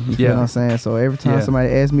everything. You feel what I'm saying? So every time somebody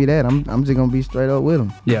asks me that, I'm just gonna be straight up with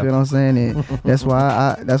them. You feel what I'm saying? And that's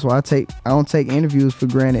why I don't take interviews for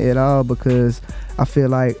granted at all, because I feel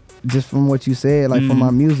like just from what you said, like from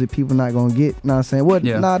my music, people not gonna get, you know what I'm saying? What?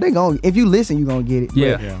 Nah, they gonna, if you listen, you gonna get it.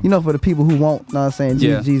 But, you know, for the people who won't, you know what I'm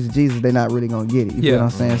saying, Jesus, they not really gonna get it. You feel what I'm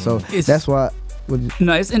saying? So that's why.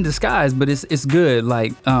 No, it's in disguise, but it's good.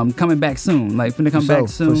 Like coming back soon, like finna come back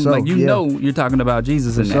soon. Like know you're talking about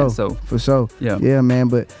Jesus in that. So for sure, yeah, man.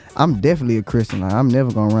 But I'm definitely a Christian. Like, I'm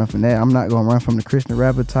never gonna run from that. I'm not gonna run from the Christian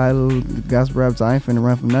rapper title, the gospel rappers. I ain't finna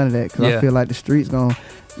run from none of that, because I feel like the streets gonna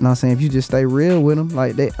You know what I'm saying? If you just stay real with them,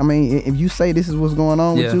 like that, I mean, if you say this is what's going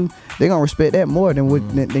on with you, they're gonna respect that more than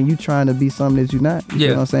than you trying to be something that you're not. You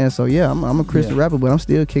know what I'm saying? So yeah, I'm a Christian rapper, but I'm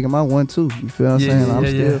still kicking my 1-2. You feel what I'm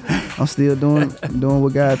saying? I'm still doing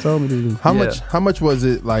what God told me to do. How much was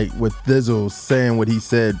it like with Thizzle saying what he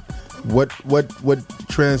said? What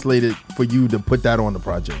translated for you to put that on the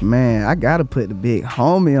project? Man, I gotta put the big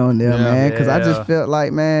homie on there, man, because I just felt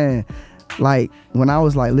like, man, like when I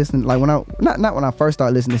was like listening, like when I not when I first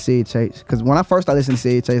started listening to Sid Chase, because when I first started listening to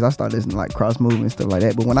Sid Chase, I started listening to like Cross Movement and stuff like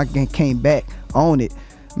that. But when I came back on it,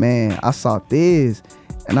 man, I saw Thiz,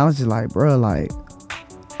 and I was just like, bro, like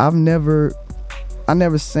I never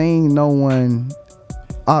seen no one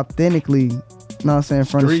authentically, you know what I'm saying,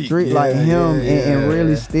 from the street like him and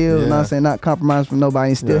really still, you know what I'm saying, not compromise from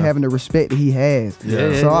nobody and still having the respect that he has.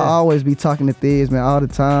 So I always be talking to Thiz, man, all the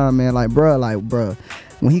time, man, like, bro,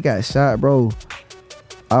 when he got shot, bro,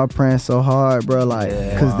 I was praying so hard, bro, like,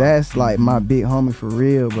 cause that's like my big homie for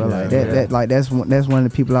real, bro. That's one of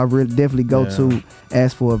the people I really definitely go to,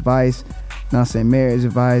 ask for advice. You know what I'm saying, marriage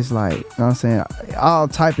advice, like, you know what I'm saying, all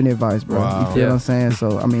typing advice, bro. You feel what I'm saying?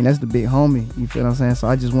 So I mean, that's the big homie. You feel what I'm saying? So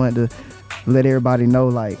I just wanted to let everybody know,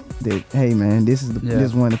 like, that, hey man, this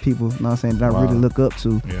is one of the people, you know what I'm saying, that I really look up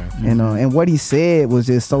to. And what he said was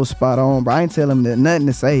just so spot on, bro. I ain't tell him nothing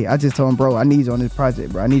to say. I just told him, bro, I need you on this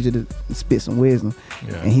project, bro. I need you to spit some wisdom.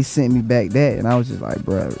 And he sent me back that, and I was just like,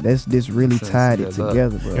 bro, this really tied it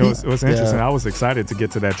together, bro. It was interesting. I was excited to get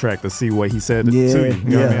to that track to see what he said to you. You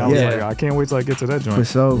know what I mean? I was like, I can't wait till I get to that joint. For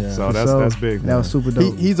sure. So that's big. That was super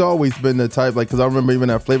dope. He's always been the type, like, because I remember even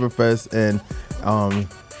at Flavor Fest, and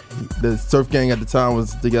the Surf Gang at the time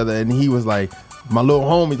was together, and he was like my little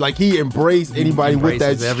homie. Like, he embraced anybody with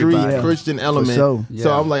that street Christian element. So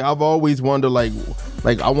I'm like, I've always wondered, like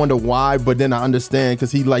I wonder why, but then I understand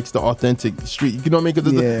because he likes the authentic street. You know what I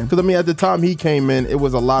mean? Because I mean, at the time he came in, it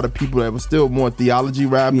was a lot of people that was still more theology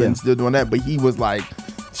rap and still doing that, but he was like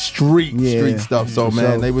street stuff. So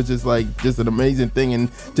man, they was just like an amazing thing,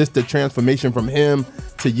 and just the transformation from him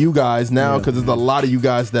to you guys now, because there's a lot of you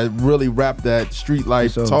guys that really rap that street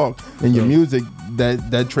life talk in your music.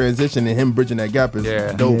 That transition and him bridging that gap is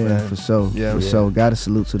dope, man. For sure. Gotta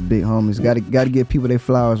salute to the big homies. Gotta give people their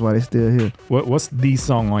flowers while they still here. What's the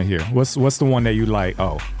song on here? What's the one that you like?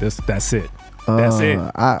 Oh, that's it. That's it.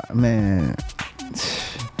 Man.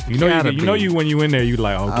 You know you when you in there, you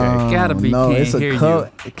like, okay. Gotta be. No, Can't it's hear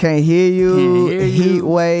you. Can't hear you. Heat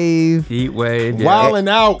wave. Wildin'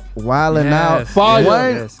 out.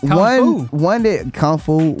 Fire. One that Kung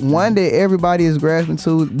Fu. One that everybody is grasping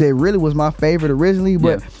to. That really was my favorite originally,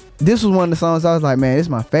 but this was one of the songs I was like, man, this is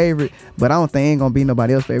my favorite, but I don't think ain't gonna be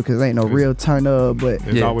nobody else's favorite because ain't no real turn up. But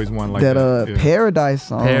there's always one like that. Paradise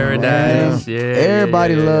song.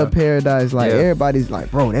 Everybody love Paradise. Like everybody's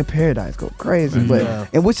like, bro, that Paradise go crazy. But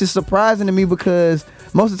and which is surprising to me because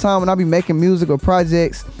most of the time when I be making music or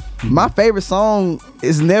projects, my favorite song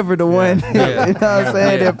is never the one. You know what I'm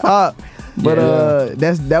saying? That pop. But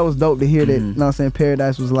that was dope to hear that. You know what I'm saying?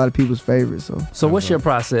 Paradise was a lot of people's favorite. So what's your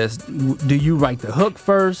process? Do you write the hook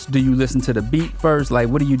first? Do you listen to the beat first? Like,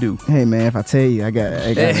 what do you do? Hey man, if I tell you, I got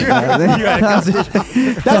that's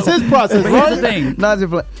his process,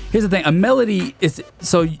 right? Here's the thing. A melody is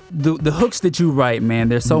so the hooks that you write, man,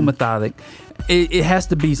 they're so methodic. It has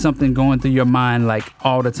to be something going through your mind like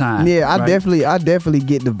all the time. Yeah, I definitely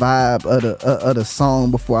get the vibe of the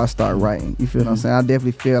song before I start writing. You feel what I'm saying? I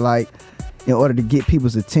definitely feel like in order to get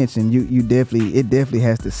people's attention, it definitely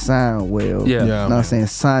has to sound well. You know what I'm saying?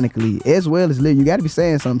 Sonically as well as lyrically. You got to be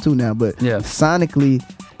saying something too now, but sonically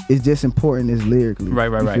it's just important as lyrically.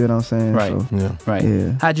 Right. You feel what I'm saying? Right.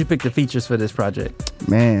 Yeah. How'd you pick the features for this project?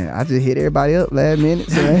 Man, I just hit everybody up last minute.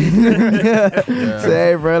 Say,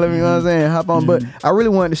 hey, bro, let me, you know what I'm saying, hop on. But I really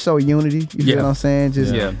wanted to show unity. You feel what I'm saying?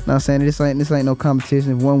 Just, you know what I'm saying? This ain't no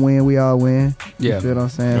competition. If one win, we all win. You feel what I'm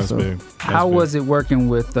saying? That's big. How was it working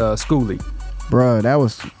with Schoolie? Bro, that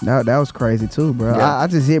was crazy too, bro. I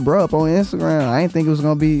just hit bro up on Instagram. I didn't think it was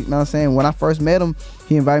gonna be, you know what I'm saying? When I first met him,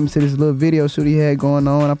 he invited me to this little video shoot he had going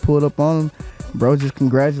on. I pulled up on him. Bro just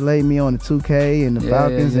congratulated me on the 2K and the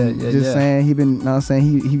Falcons and just saying he been, you know what I'm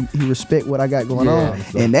saying, he respect what I got going on.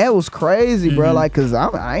 And that was crazy, bro. Like, cause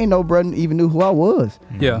I ain't know bro even knew who I was.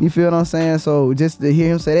 You feel what I'm saying? So just to hear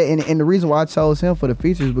him say that, and the reason why I chose him for the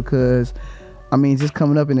features because I mean, just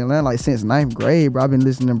coming up in Atlanta, like since 9th grade, bro, I've been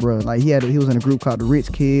listening, bro. Like he was in a group called the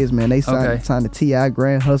Rich Kids, man. They signed the T.I.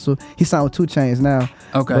 Grand Hustle. He signed with 2 Chainz now.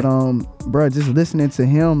 But bro, just listening to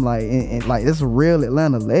him, like, and like, it's a real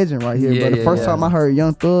Atlanta legend right here, Yeah, bro. The first yeah. time I heard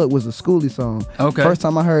Young Thug was a Schoolie song. Okay. First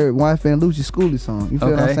time I heard YFN Lucci Schoolie song. You feel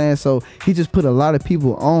what I'm Okay. saying? So he just put a lot of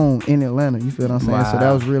people on in Atlanta. You feel what I'm saying? So that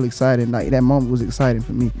Wow. was really exciting. Like, that moment was exciting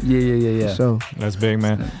for me. Yeah. So That's big,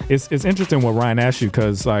 man. It's interesting what Ryan asked you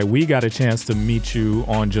because like we got a chance to meet you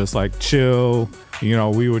on just like chill. You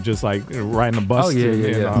know, we were just like riding the bus Oh,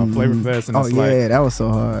 yeah, in Flavor Fest, and oh it's yeah, like that was so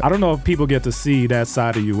hard. I don't know if people get to see that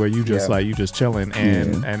side of you where you just Yeah. like you just chilling,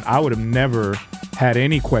 and I would have never had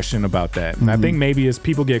any question about that. And I Mm-hmm. think maybe as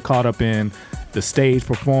people get caught up in the stage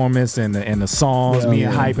performance and the songs being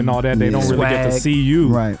hype and all that, they don't really get to Swag. see you,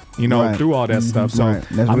 Right. you know, Right. through all that stuff. So Right.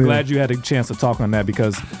 That's I'm real. glad you had a chance to talk on that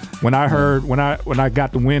because when I heard when I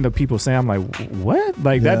got the wind of people saying, I'm like, what?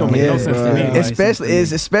 Like that don't make no sense to me. right. Especially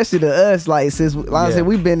especially to us, like since like I said,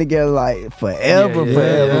 we've been together like forever,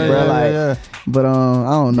 Yeah, bro. Like, yeah. but I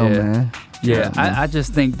don't know, Yeah. man. Yeah, I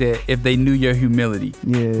just think that if they knew your humility,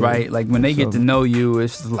 Yeah. right? Like when they get to know you,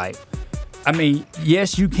 it's just like, I mean,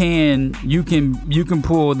 yes, you can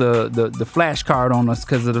pull the flash card on us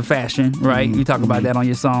because of the fashion, right? You talk about that on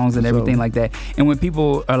your songs and everything like that. And when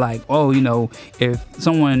people are like, oh, you know, if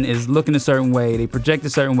someone is looking a certain way, they project a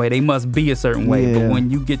certain way, they must be a certain way. Yeah. But when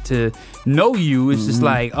you get to know you, it's just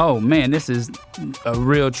like, oh man, this is a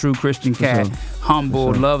real true Christian cat,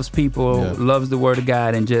 humble, loves people, loves the word of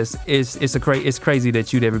God, and just it's crazy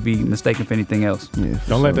that you'd ever be mistaken for anything else. Yeah,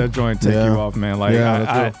 Don't let that joint take you off, man. Like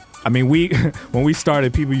I mean, when we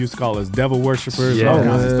started, people used to call us devil worshipers and all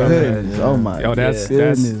kinds of stuff. Man. Oh my Yo, that's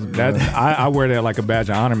I wear that like a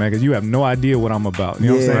badge of honor, man, because you have no idea what I'm about. You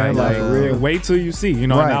know what I'm saying? Like, wait till you see. You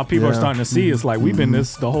know, Right. now people are starting to see. It's like we've been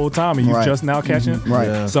this the whole time, and you Right. just now catching. it. Right.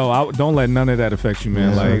 Yeah. So don't let none of that affect you,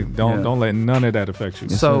 man. Like don't let none of that affect you.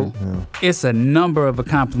 So it's a number of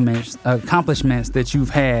accomplishments that you've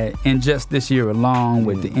had in just this year alone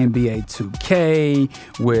with the NBA 2K,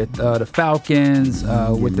 with the Falcons,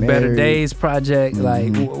 with the Better married. Days project.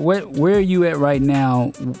 Like, where are you at right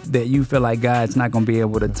now that you feel like God's not going to be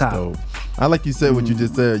able to top? dope. I like you said what you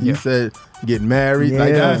just said. You said get married.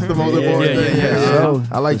 Like that's the most important thing. So,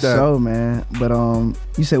 I like that. So, man. But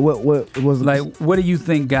you said what was Like, what do you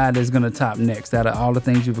think God is going to top next out of all the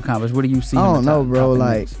things you've accomplished? What do you see? I him don't know, top- bro. topping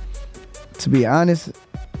Like, next? to be honest,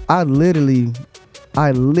 I literally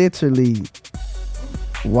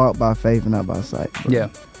walk by faith and not by sight. Bro. Yeah.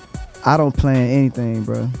 I don't plan anything,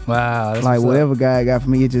 bro. Wow. That's Like what's up. whatever God got for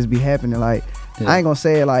me, it just be happening. Like I ain't gonna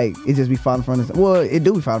say it like it just be falling from the sky. Well, it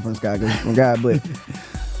do be falling from the sky 'cause from God, but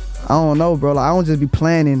I don't know, bro. Like I don't just be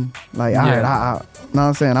planning. Like all right, I know what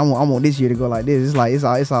I'm saying. I want this year to go like this. It's like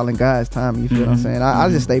it's all in God's time. You feel what I'm saying? I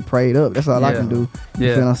just stay prayed up. That's all I can do.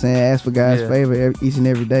 You feel what I'm saying? Ask for God's favor each and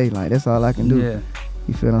every day. Like that's all I can do. Yeah.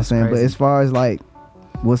 You feel what I'm saying? But crazy. as far as like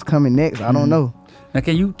what's coming next, I don't know. Now,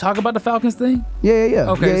 can you talk about the Falcons thing? Yeah.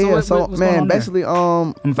 Okay, Yeah. so what's going man, on there? basically,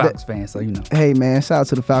 I'm a Falcons fan, so you know. Hey man, shout out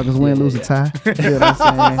to the Falcons. Win, lose, or tie. You know what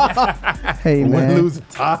I'm saying? Hey man. Win, lose, or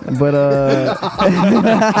tie. But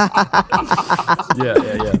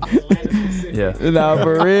Yeah. nah,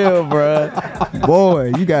 for real, bro.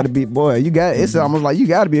 Boy, you gotta be it's almost like you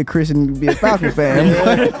gotta be a Christian to be a Falcons fan.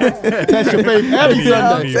 Test your faith every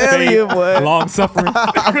Sunday. I'm telling you, boy. Long suffering.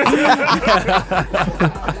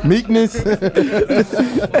 Meekness.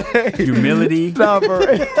 Humility. Nah, for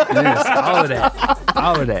real. Yes,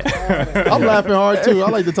 all of that. I'm laughing hard too. I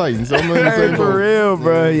like the Titans. So I'm in the Hey, same for boat. real,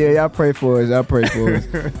 bro. Yeah, y'all pray for us.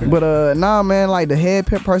 But nah, man, like the head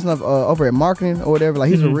person of over at marketing or whatever, like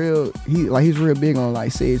he's he's real big on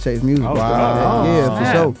like CHA's music. Oh, Wow. Yeah, for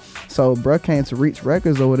snap. sure. So bruh came to Reach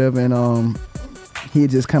Records or whatever, and he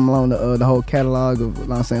had just come along the whole catalog of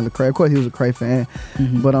I'm saying Lecrae. Of course, he was a Crae fan,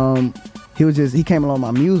 but he came along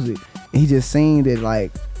my music, and he just seen that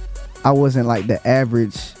like I wasn't like the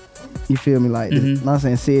average. You feel me? Like, I'm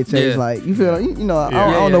saying CHA is like, you feel, you know, I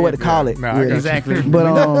don't know what to call it. Nah, really. Exactly. But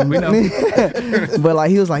we know. but like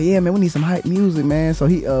he was like, yeah, man, we need some hype music, man. So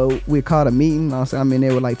we called a meeting. I'm in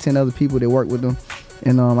there with like 10 other people that work with them,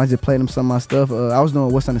 and I just played them some of my stuff. I was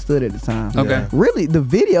doing What's Understood at the time. Okay. Really, the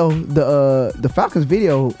video, the Falcons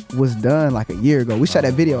video was done like a year ago. We shot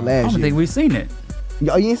that video I last don't year. think we've seen it.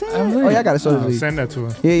 Oh, you ain't seen it? Oh, yeah, I gotta show it to you. Send that to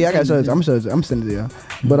us. Yeah, I gotta show it. I'm sending it to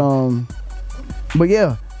y'all. But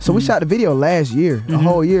yeah. So we shot the video last year, a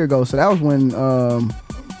whole year ago. So that was when some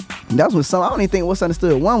I don't even think What's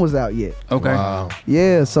Understood 1 was out yet. Okay. Wow.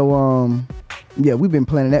 Yeah, so yeah, we've been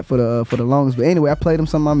planning that for the longest. But anyway, I played them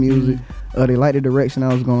some of my music. They liked the direction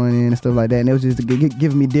I was going in and stuff like that. And it was just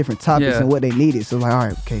giving me different topics and what they needed. So like, all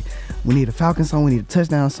right, okay, we need a Falcon song, we need a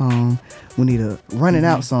touchdown song, we need a running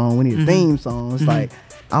out song, we need a theme song. It's like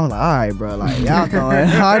I'm like, all right, bro, like y'all throwing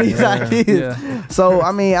all these ideas. Yeah. So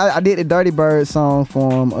I mean, I did the Dirty Bird song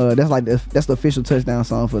for him. That's the official touchdown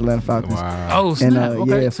song for the Atlanta Falcons. Wow. Oh, snap.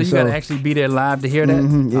 Okay. Yeah, So you for got to sure. actually be there live to hear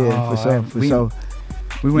that? Yeah, for sure.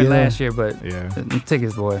 We went Yeah. last year, but Yeah. the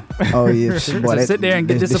tickets, boy. Oh yeah, boy, So sit there and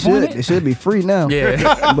get it disappointed? It should be free now. Yeah.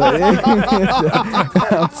 But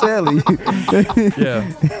I'm telling you. Yeah.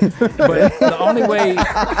 But the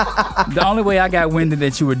only way I got winded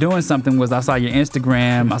that you were doing something was I saw your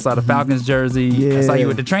Instagram, I saw the Falcons jersey, I saw you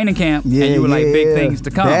at the training camp, and you were like, big things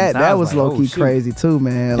to come. That, So that I was like, low key oh, shoot. crazy too,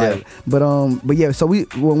 man. Yeah. Like, but yeah. So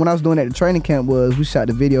when I was doing that at the training camp we shot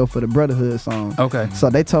the video for the Brotherhood song. Okay.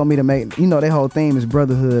 So they told me to make, their whole theme is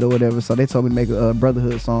Brotherhood or whatever. So they told me to make a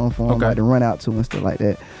Brotherhood song for them, Okay. like to run out to and stuff like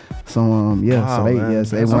that. So Wow, so they man.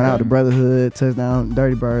 so they went out to Brotherhood, touchdown,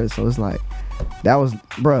 Dirty Bird. So it's like. That was,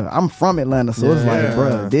 bruh, I'm from Atlanta, so it's like,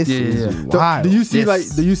 bruh, this is wild. Do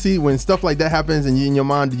you see when stuff like that happens and you in your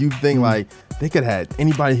mind, do you think like they could have had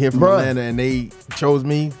anybody here from Atlanta and they chose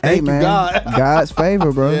me? Thank you, man, God. God's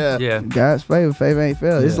favor, bro. Yeah. God's favor ain't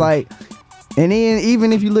fair. It's like, and then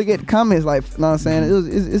even if you look at the comments, like, you know what I'm saying,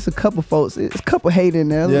 it's a couple folks, it's a couple hate in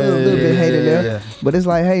there, a little bit hate in there, but it's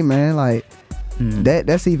like, hey man, like,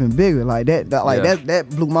 that's even bigger. Like that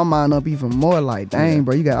blew my mind up even more. Like, dang,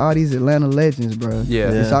 bro, you got all these Atlanta legends, bro.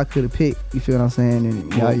 That y'all could have picked. You feel what I'm saying?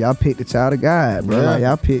 And y'all picked the child of God, bro. Like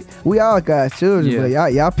y'all picked. We all God's children, but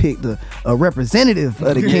y'all picked a representative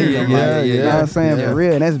of the kingdom. You know what I'm saying? For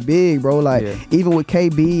real, and that's big, bro. Like even with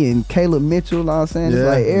KB and Caleb Mitchell, you know what I'm saying? It's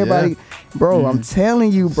like everybody. Bro, I'm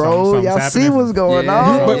telling you, bro. Y'all see what's going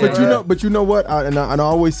on. But you know what? And I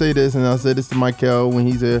always say this, and I say this to Michael when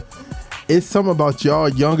he's there. It's something about y'all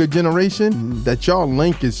younger generation that y'all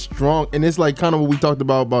link is strong, and it's like kind of what we talked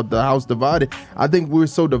about the house divided. I think we were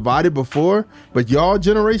so divided before, but y'all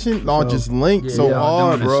generation all just linked so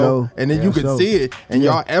hard, bro. And then you can see it, and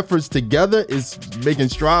y'all efforts together is making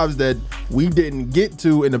strides that we didn't get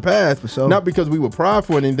to in the past. Not because we were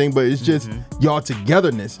prideful or anything, but it's just y'all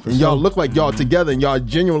togetherness, and y'all look like y'all together, and y'all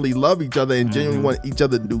genuinely love each other and genuinely want each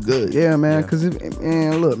other to do good. Yeah, man. Because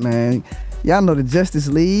man, look, man. Y'all know the Justice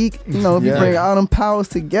League. You know, if you bring all them powers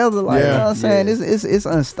together, like, you know what I'm saying? It's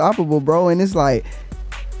unstoppable, bro. And it's like,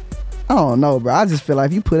 I don't know, bro. I just feel like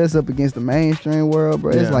if you put us up against the mainstream world,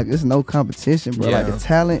 bro, it's like, it's no competition, bro. Like, the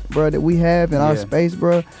talent, bro, that we have in our space,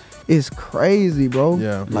 bro, it's crazy, bro.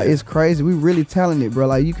 Like, it's crazy. We really talented, bro.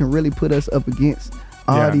 Like, you can really put us up against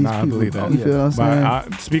all these people. I believe that. You feel what I'm saying?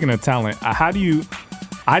 But speaking of talent, how do you...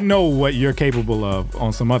 I know what you're capable of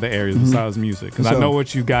on some other areas besides music, because I know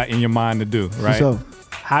what you got in your mind to do, right?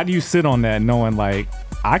 How do you sit on that knowing, like,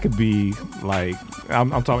 I could be, like,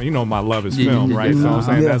 I'm talking, my love is film, right? So I'm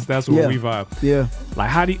saying that's what we vibe. Yeah. Like,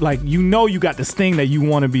 how do you, you got this thing that you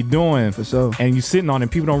want to be doing, for sure, and you sitting on it,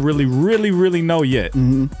 people don't really know yet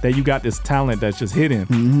that you got this talent that's just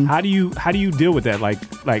hidden. How do you deal with that? Like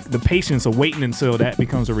the patience of waiting until that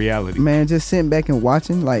becomes a reality. Man, just sitting back and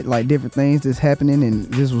watching like different things that's happening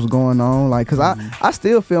and just what's going on. Like, cause I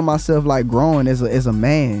still feel myself like growing as a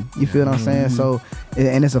man. You feel what I'm saying? So,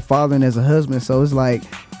 and as a father and as a husband. So it's like,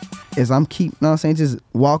 as I'm just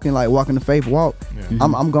walking the faith walk,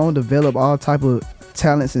 I'm going to develop all type of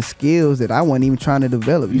talents and skills that I wasn't even trying to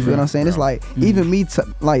develop. You feel what I'm saying? It's like, even me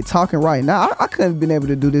talking right now, I couldn't have been able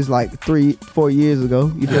to do this like 3-4 years ago.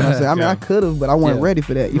 You feel what I'm saying? I mean, I could have, but I wasn't ready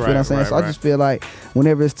for that. You feel what I'm saying? So I just feel like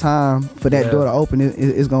whenever it's time for that door to open,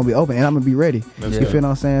 it's going to be open, and I'm going to be ready. You feel what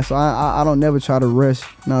I'm saying? So I don't never try to rush, you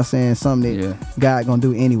know what I'm saying, something that God going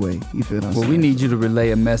to do anyway. You feel what I'm saying? Well, we need you to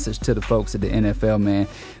relay a message to the folks at the NFL, man.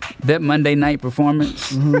 That Monday night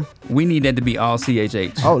performance, we need that to be all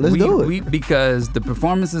CHH. Oh, let's do it. Because the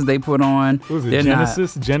performances they put on, they're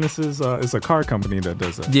Genesis? Genesis is a car company that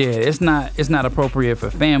does that. Yeah, it's not appropriate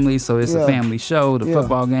for families, so it's a family show, the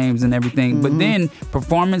football games and everything. But then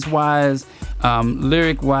performance-wise,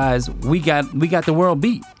 lyric-wise, we got the world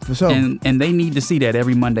beat. For sure. And they need to see that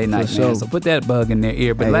every Monday night, man. So put that bug in their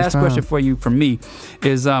ear. But last question for you from me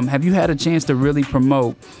is, have you had a chance to really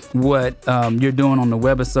promote what you're doing on the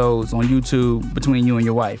webisodes on YouTube between you and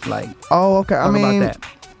your wife? Like, okay. Talk about that.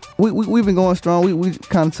 We've been going strong. We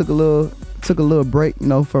kind of took a little break, from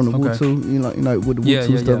the Wutu, with the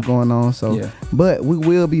Wutu stuff going on. So, but we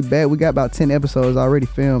will be back. We got about 10 episodes already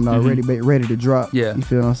filmed, already ready to drop. Yeah, you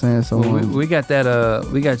feel what I'm saying? So we got that.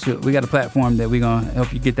 We got a platform that we're gonna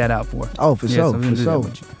help you get that out for. Oh, for sure, for sure.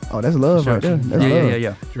 Oh, that's love right there. That's love.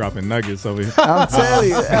 Yeah. Dropping nuggets over here. I'm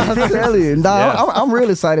telling you. Nah, I'm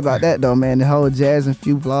really excited about that though, man. The whole Jazz and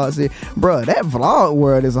Few vlogs here. Bro, that vlog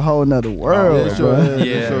world is a whole nother world, bro.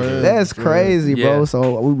 That's crazy, bro.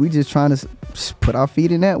 So we just trying to put our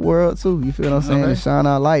feet in that world too. You feel what I'm saying? And shine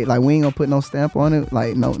our light. Like we ain't gonna put no stamp on it.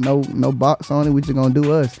 Like no box on it. We just gonna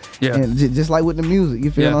do us. Yeah. And just like with the music,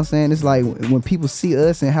 you feel what I'm saying? It's like when people see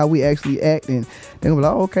us and how we actually act, and they're gonna be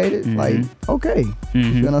like, okay, like okay.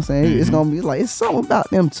 You feel what I'm saying? It's gonna be like it's something about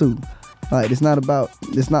them too. Like it's not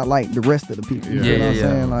like the rest of the people. You know what I'm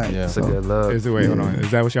saying? Like it's a good love. Wait, hold on.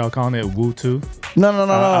 Is that what y'all calling it? Woo 2? No.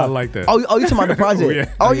 I like that. Oh, you talking about the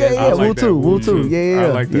project? Oh yeah. Woo 2. Yeah. I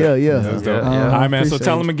like that. Yeah. That's dope. All right, man. So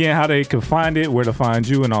tell them again how they can find it, where to find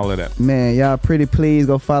you, and all of that. Man, y'all pretty please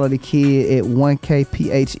go follow the kid at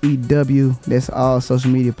 1KPHEW. That's all social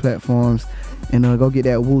media platforms. And go get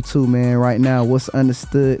that Woo 2, man. Right now, What's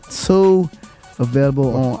Understood 2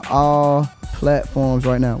 available on all platforms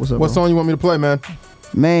right now. What's up? What bro? song you want me to play, man?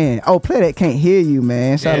 Man, play that Can't Hear You,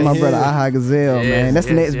 man. Shout out to my brother Aha Gazelle, man. That's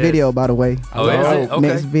the next video, by the way. Oh, is it? Okay.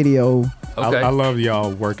 Next video. Okay. I love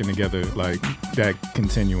y'all working together, like that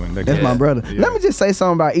continuing. That's my brother. Yeah. Let me just say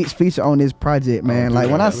something about each feature on this project, man. Like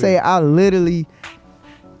when I say I literally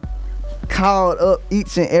called up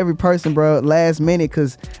each and every person, bro, last minute,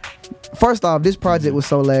 because first off, this project was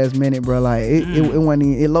so last minute, bro. Like it wasn't.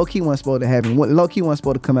 It low key wasn't supposed to happen. Low key wasn't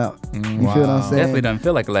supposed to come out. You feel what I'm saying? Definitely doesn't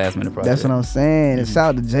feel like a last minute project. That's what I'm saying. And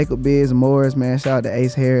shout out to Jacob Biz Morris, man. Shout out to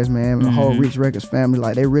Ace Harris, man. The whole Rich Records family.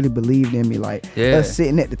 Like they really believed in me. Like us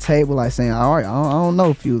sitting at the table, like saying, all right, I don't know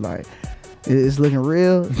if you like. It's looking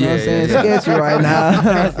real, you know what I'm saying? Sketchy right now. You know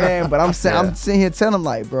what I'm saying? But I'm sitting here telling them,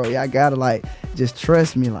 like, bro, y'all gotta like just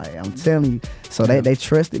trust me. Like I'm telling you. So they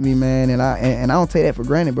trusted me, man, and I don't take that for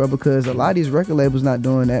granted, bro, because a lot of these record labels not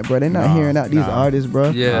doing that, bro. They not hearing out these artists,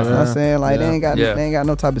 bro. You know what I'm saying? Like they ain't got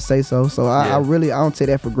no type of say so. So I don't take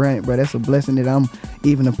that for granted, bro. That's a blessing that I'm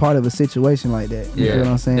even a part of a situation like that. You know what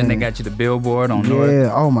I'm saying? Then they got you the billboard on North.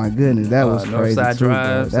 Yeah, oh my goodness, that was crazy Northside too,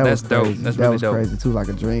 Drive. bro. That's dope. That's really dope. Crazy too, like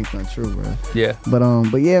a dream come true, bro. Yeah. But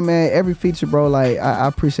yeah, man, every feature, bro. Like I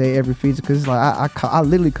appreciate every feature because it's like I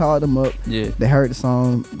literally called them up. Yeah. They heard the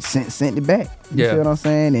song, sent it back. You feel what I'm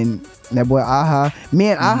saying? And that boy Aha, me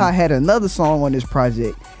and Aha had another song on this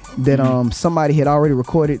project that somebody had already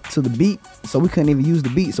recorded to the beat, so we couldn't even use the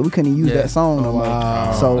beat, so we couldn't use that song no more.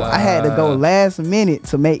 So I had to go last minute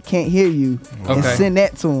to make Can't Hear You and send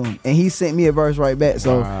that to him, and he sent me a verse right back.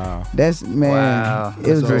 So that's it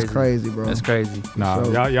was just crazy, bro. That's crazy.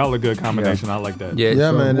 Nah, y'all a good combination. I like that. Yeah,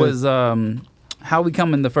 so man. Was How We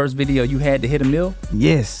Come in the first video? You had to hit a mill.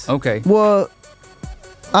 Yes. Okay. Well,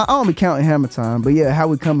 I don't be counting Hammer Time, but yeah, How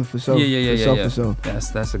We Coming for sure. Yeah. For sure.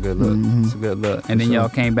 That's a good look. It's a good look. And then y'all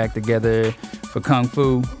came back together for Kung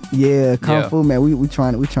Fu. Yeah, Kung Fu, man. We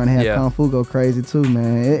trying to have Kung Fu go crazy too,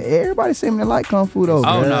 man. Everybody seem to like Kung Fu though.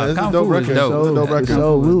 Oh no, Kung Fu is dope.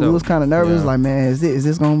 So we was kind of nervous, like, man, is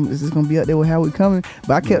this gonna be up there with How We Coming?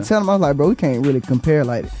 But I kept telling him, I was like, bro, we can't really compare.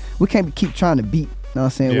 Like, we can't keep trying to beat. You know what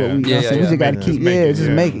I'm saying? Yeah. What we, we just gotta keep, just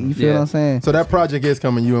make it. You feel what I'm saying? So that project is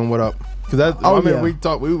coming. You and What Up? Because we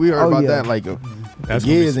talked, we heard about that like that's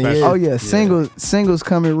years and years. Oh yeah, singles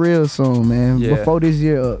coming real soon, man. Before this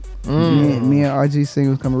year up, me and RG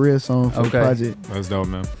singles coming real soon for the project. That's dope,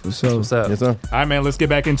 man. For sure. What's up? Yes, sir. All right, man. Let's get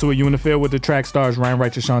back into it. You in the field with the track stars Ryan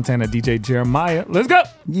Righteous, Shantana, DJ Jeremiah. Let's go.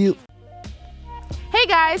 You. Hey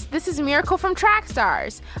guys, this is Miracle from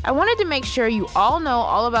Trackstars. I wanted to make sure you all know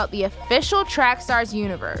all about the official Trackstars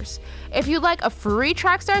universe. If you'd like a free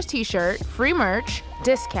Trackstars t-shirt, free merch,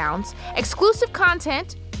 discounts, exclusive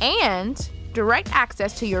content, and direct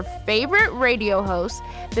access to your favorite radio hosts,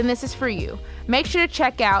 then this is for you. Make sure to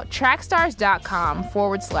check out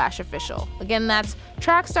trackstars.com/official. Again, that's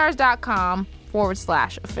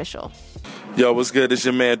trackstars.com/official. Yo, what's good? It's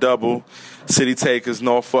your man Double. City Takers,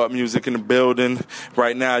 Norfolk Music in the building.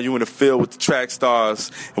 Right now, you in the field with the Track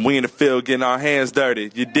Stars, and we in the field getting our hands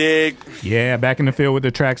dirty. You dig? Yeah, back in the field with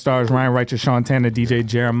the Track Stars, Ryan Righteous, Shantana, DJ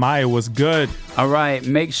Jeremiah. Was good. All right,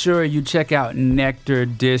 make sure you check out Nectar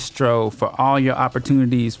Distro for all your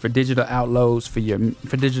opportunities for digital downloads for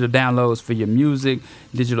your music,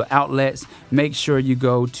 digital outlets. Make sure you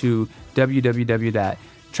go to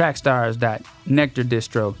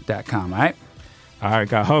www.trackstars.nectardistro.com. All right. All right,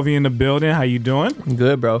 got Hovey in the building. How you doing?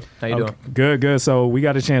 Good, bro. How you doing? Good. So we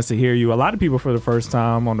got a chance to hear you. A lot of people for the first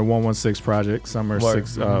time on the 116 project, summer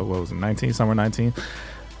 19.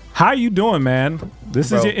 How you doing, man?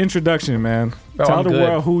 This is your introduction, man. Bro, Tell I'm the good.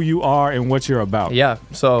 world who you are and what you're about. Yeah.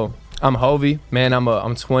 So I'm Hovey, man.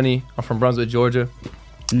 I'm 20. I'm from Brunswick, Georgia.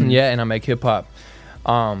 And I make hip hop,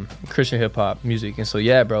 Christian hip hop music. And so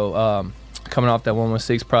bro. coming off that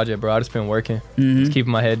 116 project, bro. I just been working, just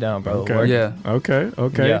keeping my head down, bro. Okay. Working. Yeah.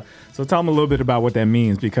 Okay. Yeah. So tell me a little bit about what that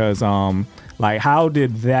means, because like, how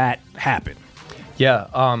did that happen?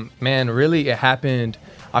 Yeah, man, really it happened.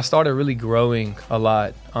 I started really growing a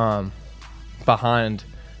lot behind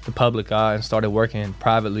the public eye and started working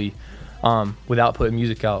privately without putting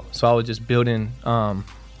music out. So I was just building,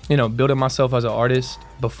 building myself as an artist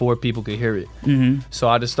before people could hear it. So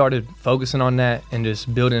I just started focusing on that and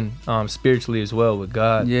just building spiritually as well with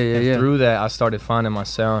God. And through that, I started finding my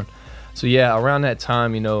sound. So yeah, around that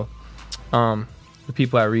time, the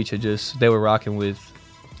people I reach they were rocking with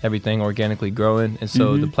everything organically growing, and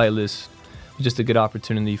so the playlist was just a good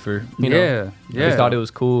opportunity for just thought it was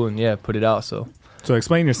cool and put it out. So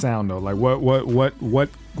explain your sound though. Like what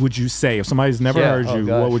would you say if somebody's never heard you?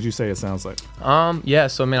 What would you say it sounds like?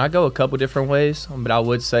 So I go a couple different ways, but I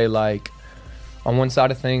would say like on one side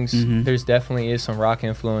of things, there's definitely is some rock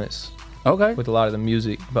influence. Okay. With a lot of the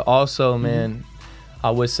music, but also man, I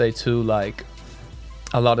would say too like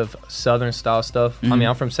a lot of Southern style stuff. I mean,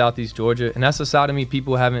 I'm from Southeast Georgia, and that's a side of me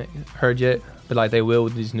people haven't heard yet, but like they will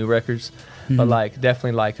with these new records. But like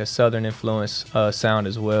definitely like a Southern influence sound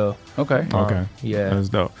as well. Okay. Yeah. That's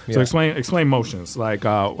dope. Yeah. So explain Motions. Like,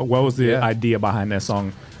 what was the idea behind that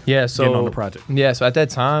song? Yeah. So getting on the project. Yeah. So at that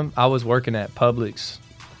time, I was working at Publix,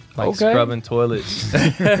 like scrubbing toilets.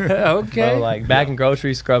 Okay. Bro, like bagging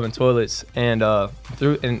groceries, scrubbing toilets, and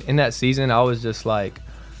in that season, I was just like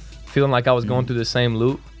feeling like I was going through the same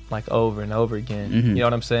loop like over and over again. You know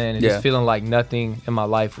what I'm saying? And just feeling like nothing in my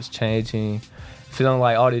life was changing. Feeling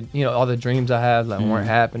like all the dreams I had like weren't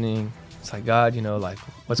happening. It's like, God, like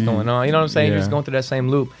what's going on? You know what I'm saying? Yeah. You're just going through that same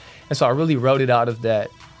loop. And so I really wrote it out of that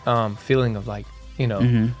feeling of like,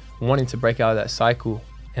 wanting to break out of that cycle.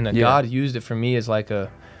 And God used it for me as like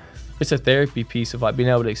it's a therapy piece of like being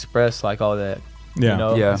able to express like all that.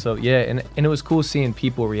 Yeah. And so and it was cool seeing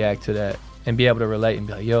people react to that and be able to relate and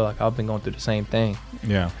be like, yo, like I've been going through the same thing.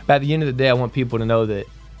 Yeah. But at the end of the day, I want people to know that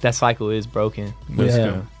cycle is broken with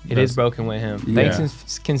him. It is broken with him. Yeah.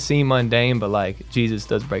 Things can seem mundane, but like Jesus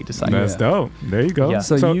does break the cycle. That's dope. There you go. Yeah.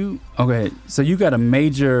 So you got a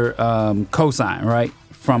major cosign, right?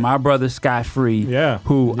 From our brother Scott Free,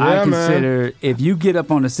 who I consider, if you get up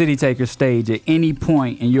on the City Taker stage at any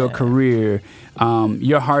point in your career,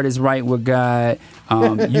 your heart is right with God.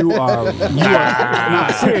 You are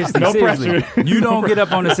seriously. You don't get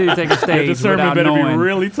up on the City Taker stage without knowing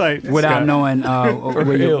really tight, knowing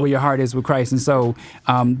where your heart is with Christ. And so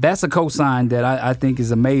that's a cosign that I think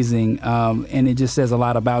is amazing, and it just says a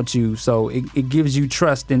lot about you. So it gives you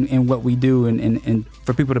trust in what we do and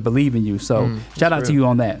for people to believe in you. So shout out to you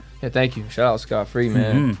on that. Yeah, thank you. Shout out Scott Free,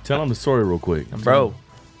 man. Tell him the story real quick, bro.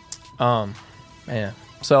 Man.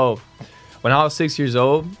 So when I was 6 years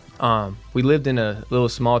old, we lived in a little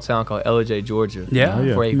small town called Ellijay, Georgia.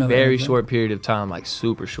 For a very short period of time, like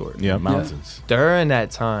super short. Yeah, mountains. During that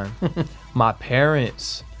time, my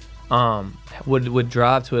parents would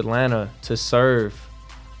drive to Atlanta to serve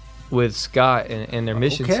with Scott and their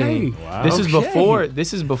mission team. Wow. This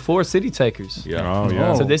is before City Takers. Yeah. Oh,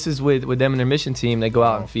 yeah. So this is with them and their mission team. They go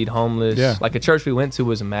out and feed homeless. Yeah. Like a church we went to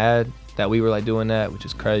was mad that we were like doing that, which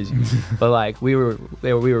is crazy. But like we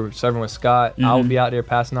were serving with Scott. I would be out there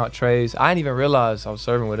passing out trays. I didn't even realize I was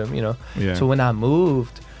serving with him, Yeah. So when I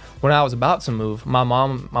was about to move, my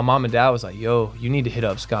mom and dad was like, yo, you need to hit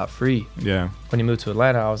up Scott Free. Yeah. When he moved to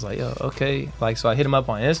Atlanta, I was like, yo, okay. Like, so I hit him up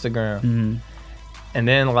on Instagram. And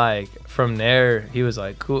then like from there, he was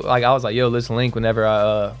like, cool. Like I was like, yo, let's link whenever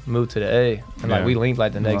I move to the A. And like we linked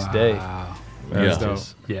like the next day. That's dope.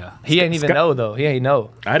 Yeah. He ain't even know though. He ain't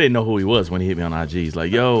know. I didn't know who he was when he hit me on IG. He's like,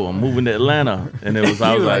 yo, I'm moving to Atlanta. And I was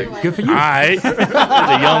like, good for you. All right. He's a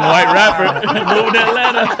young white rapper moving to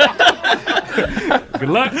Atlanta. Good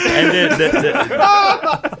luck. And then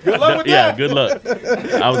Good luck with that. Yeah, good luck.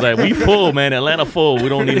 I was like, we full, man. Atlanta full. We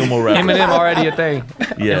don't need no more rappers. Eminem already a thing.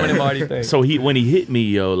 Yeah. Eminem already a thing. So when he hit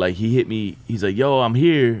me, he hit me. He's like, yo, I'm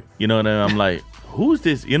here. And I'm like, who's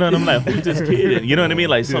this? And I'm like, who's this kid? You know what I mean?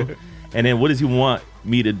 Like, so. And then what does he want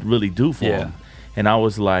me to really do for him? And I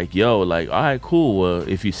was like, yo, like, all right, cool. Well,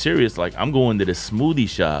 if you're serious, like, I'm going to the smoothie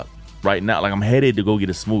shop right now. Like, I'm headed to go get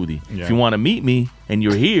a smoothie. Yeah. If you want to meet me and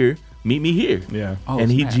you're here, meet me here. Yeah.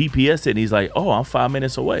 And he GPS'd it, and he's like, oh, I'm 5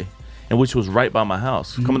 minutes away. And which was right by my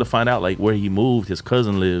house. Coming to find out, like, where he moved, his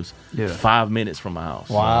cousin lives 5 minutes from my house.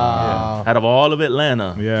 Wow. Out of all of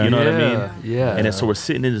Atlanta. Yeah. You know what I mean? Yeah. And then so we're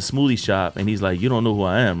sitting in the smoothie shop, and he's like, you don't know who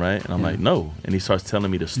I am, right? And I'm like, no. And he starts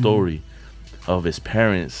telling me the story of his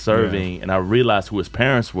parents serving, and I realized who his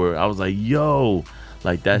parents were. I was like, yo,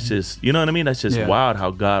 Like that's just, you know what I mean? That's just wild how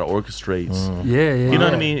God orchestrates. You know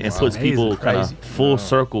what I mean? And puts people kind of full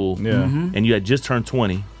circle. And you had just turned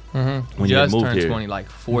 20 when you had just moved turned here. 20, like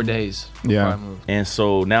 4 days before I moved. And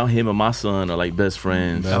so now him and my son are like best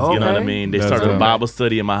friends. Okay. You know what I mean? They started a Bible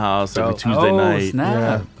study in my house every Tuesday night.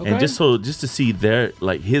 Snap. And just to see their,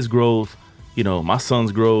 like his growth, you know, my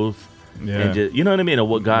son's growth. And just, you know what I mean? And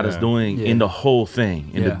what God is doing in the whole thing,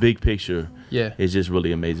 in the big picture. It's just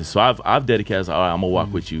really amazing. So I've dedicated, I was like, all right, I'm gonna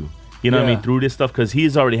walk with you. You know what I mean? Through this stuff, because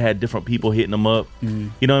he's already had different people hitting him up.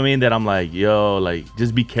 You know what I mean? That I'm like, yo, like,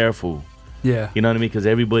 just be careful. You know what I mean? Because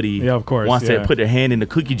everybody of course, wants to put their hand in the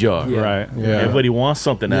cookie jar. Right. Everybody wants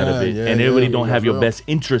something out of it. And everybody don't have your best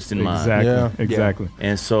interest in mind. Exactly.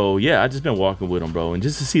 And so, I just been walking with him, bro. And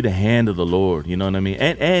just to see the hand of the Lord, you know what I mean?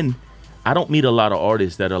 And I don't meet a lot of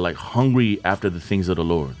artists that are like hungry after the things of the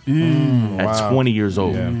Lord at 20 years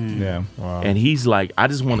old. And he's like, I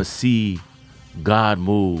just want to see God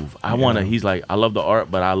move. He's like, I love the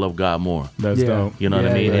art, but I love God more. That's dope. You know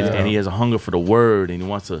what I mean? And he has a hunger for the word, and he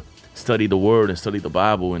wants to study the word and study the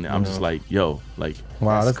Bible. And I'm just like, yo, like,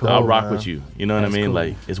 that's cool, I'll rock man. with you. You know what I mean? Cool.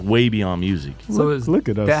 Like, it's way beyond music. So look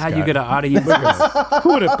at us. That how you get an audience?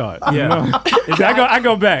 Who would have thought? You know? I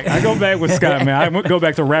go back with Scott, man. I go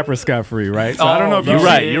back to rapper Scott Free, right? So I don't know if you're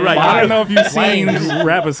right. I don't know if you've seen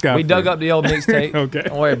rapper Scott Free. We dug up the old mixtape. Okay.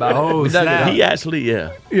 Don't worry about it. We dug it up. He actually, You know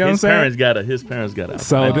what I'm saying? His parents got it.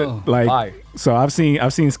 So so I've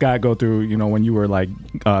seen Scott go through, you know, when you were like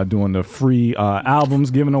doing the free albums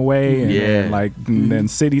given away, and like then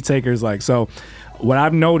City Takers, like, so what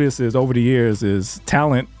I've noticed is over the years is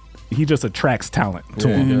talent. He just attracts talent to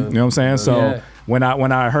him. You know what I'm saying? So when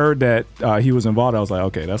I heard that he was involved, I was like,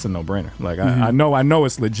 okay, that's a no brainer. Like I know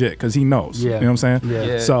it's legit because he knows. You know what I'm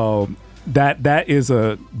saying? So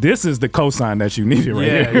this is the cosign that you needed right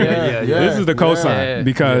here. This is the cosign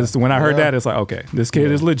because when I heard that, it's like, okay, this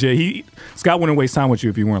kid is legit. Scott wouldn't waste time with you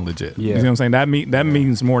if you weren't legit. You know what I'm saying? That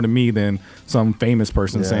means more to me than some famous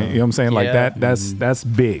person saying. You know what I'm saying? Like that's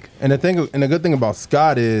big. And the good thing about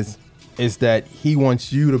Scott is that he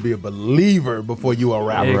wants you to be a believer before you a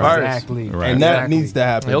rapper. Exactly. And that needs to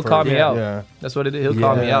happen. He'll call me out. That's what it is. He'll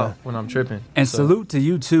call me out when I'm tripping. And salute to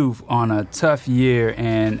you too on a tough year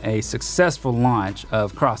and a successful launch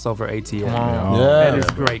of Crossover ATL. That is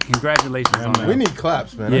great. Congratulations on that. We need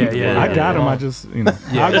claps, man. I got him. I just, you know,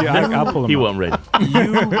 I'll pull him. He wasn't ready.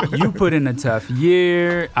 You put in a tough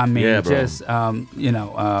year. I mean, bro.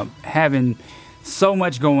 having so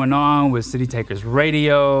much going on with City Takers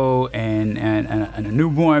Radio and a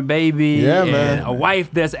newborn baby and a wife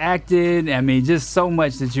that's acted. I mean, just so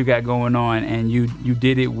much that you got going on, and you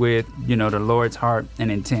did it with, you know, the Lord's heart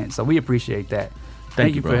and intent. So we appreciate that.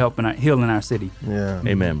 Thank you for helping healing our city.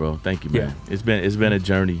 Amen, bro. Thank you, man. It's been a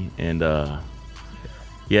journey, and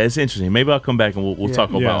it's interesting. Maybe I'll come back and we'll talk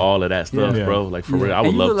about all of that stuff, bro. Like for real, I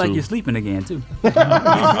would love to. You look like you're sleeping again too.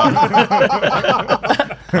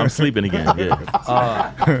 I'm sleeping again.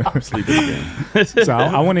 I'm sleeping again. So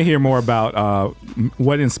I want to hear more about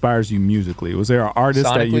what inspires you musically. Was there an artist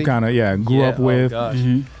that you kind of grew up with? Oh,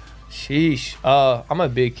 gosh. Sheesh. I'm a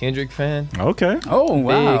big Kendrick fan. Okay. Oh,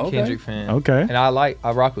 wow. Big Kendrick fan. Okay. And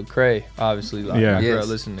I rock with Cray, obviously. Like, I grew up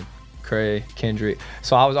listening to Cray, Kendrick.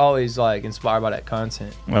 So I was always like inspired by that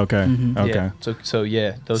content. Okay. Okay.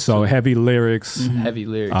 Yeah. Those two. Heavy lyrics. Heavy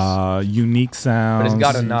lyrics. Unique sounds. But it's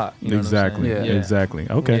gotta not. You know exactly. Exactly.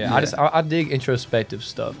 Okay. Yeah. I dig introspective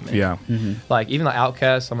stuff, man. Yeah. Like even like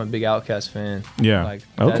Outkast, I'm a big Outkast fan. Yeah. Like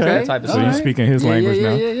that type of stuff. So you speaking his language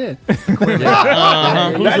now?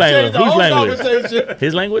 Whose language?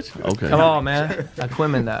 His language? Okay. Come on, man. I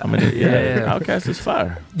Quimmin that. Outkast is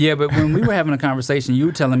fire. Yeah, but when we were having a conversation, you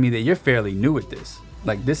were telling me that you're fairly new at this.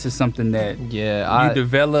 Like this is something that you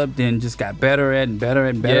developed and just got better at and better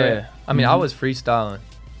and better at. I mean, I was freestyling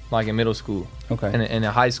like in middle school. Okay. And in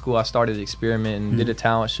high school, I started experimenting, did a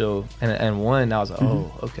talent show, and won. And I was like,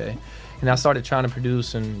 oh, okay. And I started trying to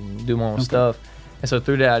produce and do my own stuff. And so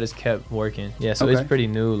through that, I just kept working. Yeah, so it's pretty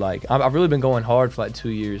new. Like I've really been going hard for like 2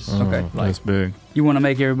 years. Okay. Like, that's big. You want to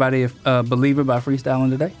make everybody a believer by freestyling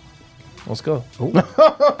today? Let's go.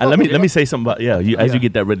 Let me say something about as you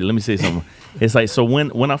get that ready, let me say something. It's like, so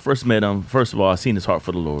when I first met him, first of all, I seen his heart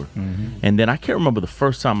for the Lord. And then I can't remember the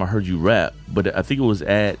first time I heard you rap, but I think it was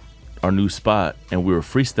at our new spot and we were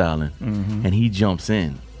freestyling and he jumps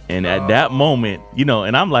in. And at that moment, you know,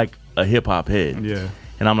 and I'm like a hip hop head. Yeah.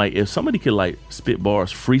 And I'm like, if somebody could like spit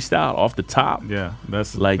bars freestyle off the top,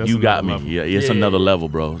 that's you got me. level. Yeah, it's another level,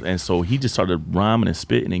 bro. And so he just started rhyming and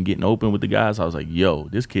spitting and getting open with the guys. I was like, yo,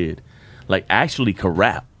 this kid like actually could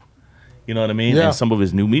rap. You know what I mean? Yeah. And some of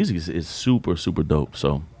his new music is super, super dope.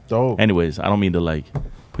 So dope. Anyways, I don't mean to like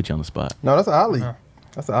put you on the spot. No, that's Ali.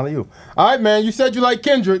 That's all of you. All right, man. You said you like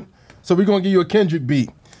Kendrick, so we're gonna give you a Kendrick beat.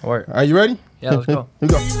 Word. Are you ready? Yeah, let's go. Here we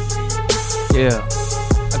go. Yeah.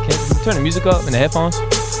 Okay, can you turn the music up in the headphones?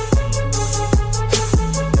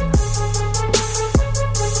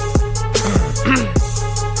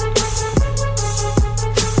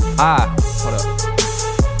 Hold up.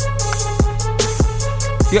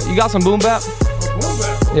 You got some boom bap? Boom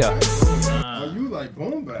bap. Yeah. Oh, you like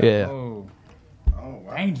boom bap? Yeah. Oh,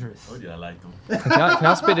 wow. Dangerous. Oh, yeah, I like them. Can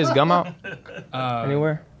I spit this gum out?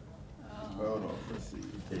 Anywhere? Hold on. Let's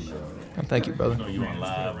see. Oh, thank you, brother. No, you on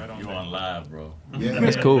live. You on live, bro. Yeah.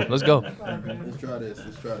 That's cool. Let's go. Let's try this.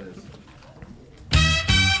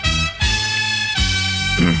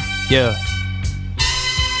 Yeah.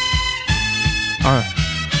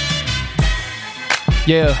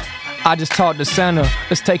 Yeah. I just talked to Santa.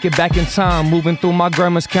 Let's take it back in time. Moving through my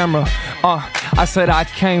grandma's camera. I said I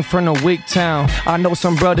came from a weak town. I know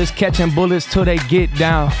some brothers catching bullets till they get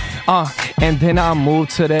down. And then I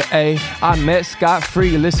moved to the A. I met Scott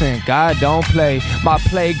Free. Listen, God don't play. My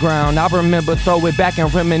playground. I remember throw it back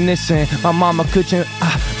and reminiscing. My mama cooking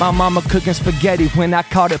spaghetti when I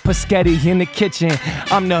called it Paschetti in the kitchen.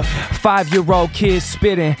 I'm the 5-year-old kid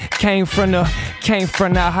spitting. Came from the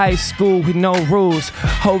high school with no rules.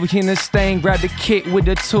 Over in this thing, grab the kit with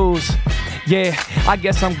the tools. Yeah, I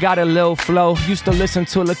guess I'm got a little flow. Used to listen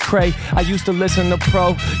to Lecrae, I used to listen to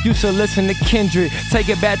Pro, used to listen to Kendrick. Take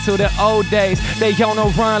it back to the old days. They on a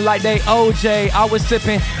run like they OJ. I was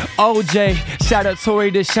sipping OJ. Shout out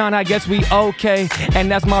Tory Deshaun, I guess we okay. And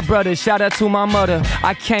that's my brother. Shout out to my mother.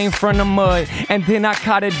 I came from the mud, and then I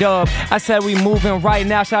caught a dub. I said we moving right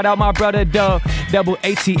now. Shout out my brother Dub. Double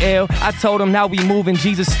ATL. I told him now we moving.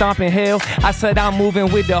 Jesus stomping hell. I said I'm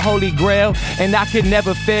moving with the Holy Grail, and I could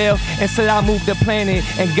never fail. And said I moved the planet,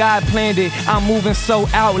 and God planned it. I'm moving so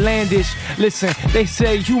outlandish. Listen, they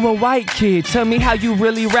say you a white kid. Tell me how you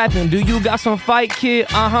really rapping. Do you got some fight, kid?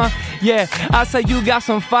 Yeah, I said you got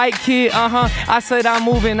some fight, kid. I said I'm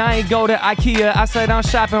moving. I ain't go to IKEA. I said I'm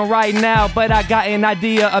shopping right now, but I got an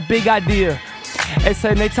idea, a big idea. They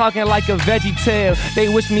said they talking like a veggie tail.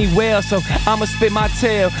 They wish me well, so I'ma spit my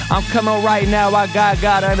tail. I'm coming right now. I got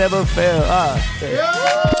God, I never fail.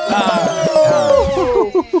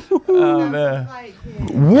 Oh man.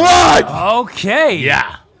 What? Okay.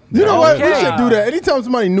 Yeah. You know what? We Okay. should do that. Anytime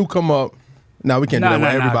somebody new come up. No, we can't do that with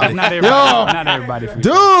everybody. Not everybody. Yo, Not everybody. For you.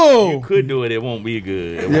 dude. You could do it. It won't be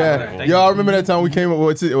good. Yeah, y'all remember that time we came up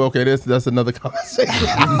with it? Okay, that's another conversation.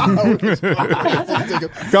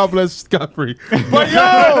 God bless Scott Free. But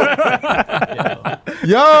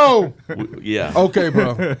yo, Yeah. okay,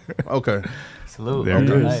 bro. Okay, Salute. There it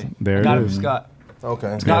Okay. is. There Got it it is. for Scott.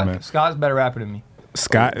 okay. Yeah, man. Scott's a better rapper than me.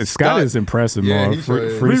 Scott is impressive, Yeah, man. he sure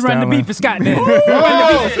is. We run the beat for Scott then. We run the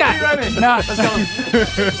beat for Scott. Nah, let's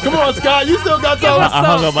go. Come on, Scott. You still got I some.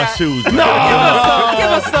 hung up my shoes. Give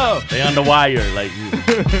us some. They on the wire. Like,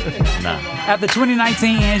 nah. After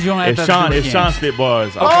 2019 ends, you don't have If to Sean, do it if again. Sean spit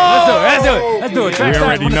bars, Okay, let's do it. Let's do it. We Track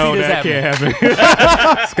already stars, know wanna see that this happen. can't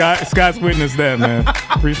happen. Scott's witnessed that, man.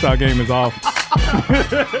 Freestyle game is off.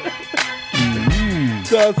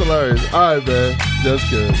 That's hilarious. All right, man. That's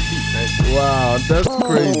good. Wow, that's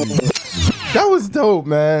crazy. That was dope,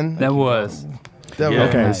 man. That was. That Yeah. was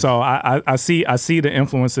Okay, nice. so I see the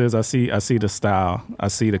influences. I see the style. I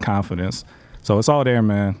see the confidence. So it's all there,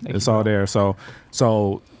 man. It's all there. So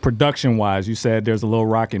production wise, you said there's a little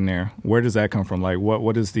rock in there. Where does that come from? Like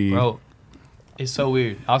what is the? Bro, it's so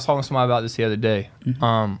weird. I was talking to somebody about this the other day.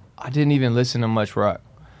 I didn't even listen to much rock.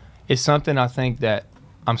 It's something I think that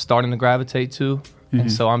I'm starting to gravitate to. And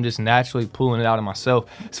so I'm just naturally pulling it out of myself.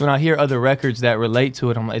 So when I hear other records that relate to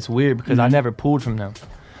it, I'm like, it's weird because I never pulled from them.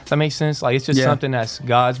 Does that make sense? Like, it's just something that's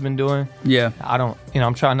God's been doing. Yeah. I don't,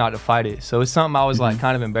 I'm trying not to fight it. So it's something I was like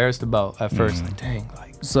kind of embarrassed about at first. Like, dang,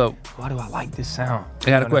 like, So why do I like this sound? I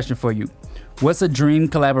got a question for you. What's a dream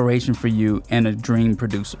collaboration for you and a dream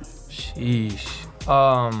producer? Sheesh.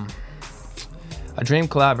 A dream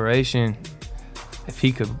collaboration, if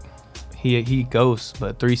he could, he ghosts,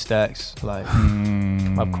 but 3 Stacks, like,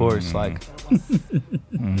 of course, like,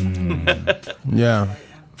 Yeah.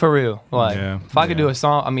 for real. Like, if I could do a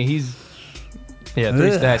song, I mean, he's,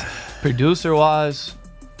 3 Stacks. Producer wise,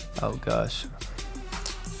 oh gosh,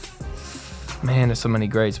 man, there's so many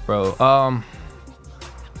greats, bro.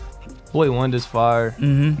 Boy Wonder's fire.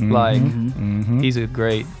 Like he's a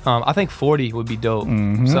great. I think 40 would be dope.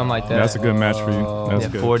 Something like that. That's a good match for you.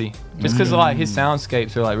 That's good. 40. Just because like his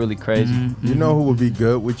soundscapes are like really crazy. You know who would be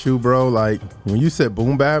good with you, bro? Like when you said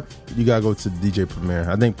boom bap, you gotta go to DJ Premier.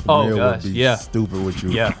 I think Premier would be stupid with you.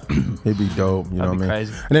 Yeah, he'd be dope. You know what I mean?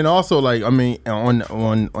 Crazy. And then also like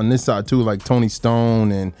on this side too, like Tony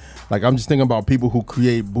Stone and like I'm just thinking about people who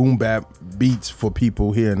create boom bap beats for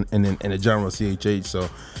people here in the general CHH. So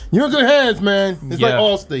you're in good hands, man. It's like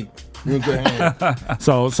Allstate. You're in good hands.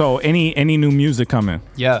 So any new music coming?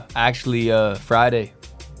 Yeah, actually Friday.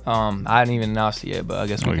 I hadn't even announced it yet, but I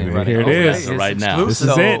guess we can run here it. It is right now. This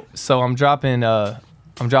is it. So I'm dropping a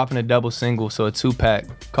double single, so a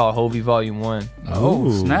 2-pack called Hovey Volume 1.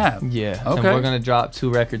 Oh, snap. Yeah. Okay. And we're gonna drop 2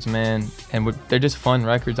 records, man. And they're just fun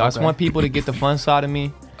records. I just want people to get the fun side of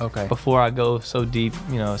me. Okay. Before I go so deep,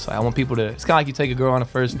 you know, it's like I want people to. It's kind of like you take a girl on a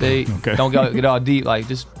first date. Okay. Don't get all deep. Like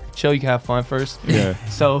just chill. You can have fun first. Yeah.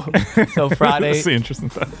 So Friday. That's the interesting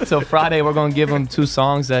stuff. So Friday we're gonna give them 2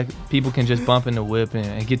 songs that people can just bump in the whip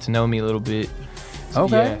and get to know me a little bit. So,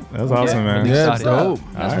 Okay. yeah. That's awesome, man. Really Yeah, excited. dope.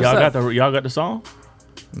 Y'all got the song?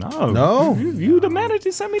 No. You the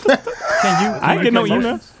manager. Send me the Can you? I get no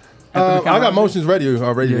email. I got motions ready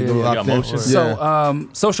already to go You got locked in. motions? So,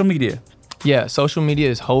 social media. Yeah, social media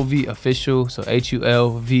is Hovey Official, so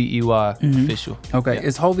HULVEY Official. Okay. Yeah.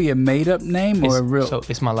 Is Hovey a made-up name or a real? So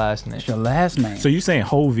it's my last name. It's your last name. So you saying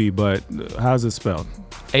Hovey, but how's it spelled?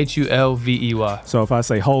 HULVEY. So if I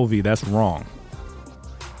say Hovey, that's wrong.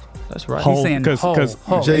 That's right. He's saying because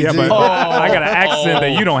Jay-Z. yeah, but I got an accent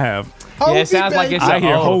that you don't have. Yeah, it sounds like it's I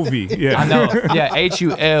hear O. Hovey. Yeah, I know. Yeah,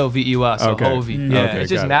 HULVEY. So Okay. Hovey. Yeah, Okay,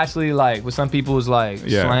 it's just got it. naturally like with some people's like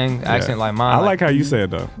slang accent like mine. I like how you say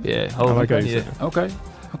it though. Yeah, Hovey. I like how you say it. Okay.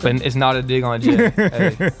 But it's not a dig on Jay.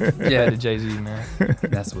 Hey, yeah, the Jay-Z, man.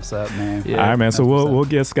 That's what's up, man. Yeah. All right, man. So That's what's we'll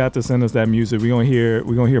get Scott to send us that music. We're gonna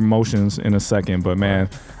hear Motions in a second. But man,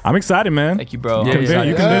 I'm excited, man. Thank you, bro. You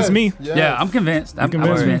convinced me. Yeah, I'm convinced. I'm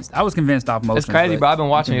convinced me? convinced. I was convinced off motion. It's crazy, bro. I've been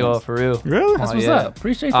watching y'all for real. Really? That's what's up.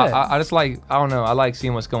 Appreciate that. I just like, I don't know. I like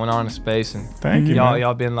seeing what's going on in space, and Thank you, man.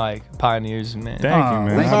 y'all been like pioneers, man. Thank you, man.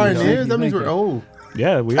 thank you. Pioneers? That means we're old.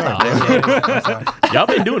 Yeah, we are. Y'all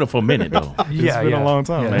been doing it for a minute though. It's been a long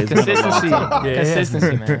time. Yeah. Man. It's been a long Consistency, time.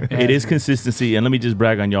 consistency, man. It is consistency, and let me just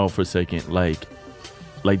brag on y'all for a second. Like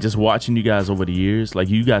just watching you guys over the years, like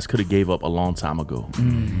you guys could have gave up a long time ago.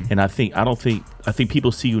 And I think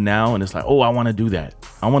people see you now and it's like, oh, I want to do that.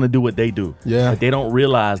 I want to do what they do. Yeah. But they don't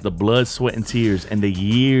realize the blood, sweat, and tears and the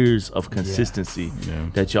years of consistency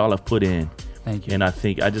that y'all have put in. Thank you. And I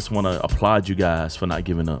just want to applaud you guys for not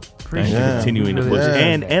giving up. Appreciate and it. continuing to Really push.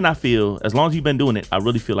 appreciate And I feel as long as you've been doing it, I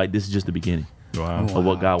really feel like this is just the beginning Wow. of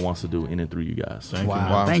what God wants to do in and through you guys. Thank you, Wow.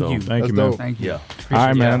 man. Thank So, you. Thank you, That's man. dope. Thank you. Yeah. All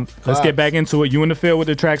right, man. Let's Props. get back into it. You in the field with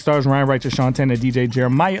the track stars, Ryan Righteous, Sean Tanner, DJ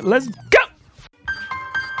Jeremiah. Let's go.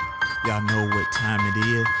 Y'all know what time it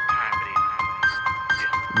is.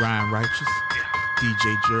 Ryan Righteous,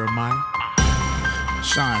 DJ Jeremiah,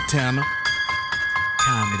 Sean Tanner.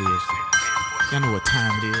 Time it is. Y'all know what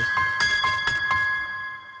time it is.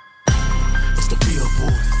 It's the Field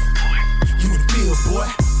Boys. You in the field, boy.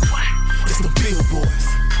 It's the Field Boys.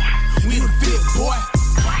 We in the field, boy.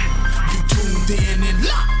 You tuned in and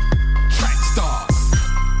locked. Track stars.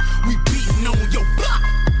 We beating on your block.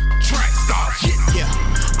 Track stars. Yeah.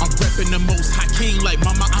 I'm repping the most high king like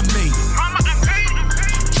mama, I made it.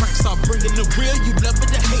 Track star bringing the real, you love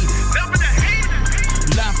it or hate it.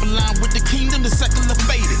 Line for line with the kingdom, the secular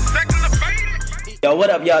faded. Yo,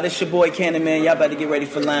 what up, y'all? This your boy Cannon, man. Y'all better get ready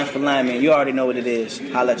for line, man. You already know what it is.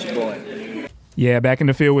 Holla at your boy. Yeah, back in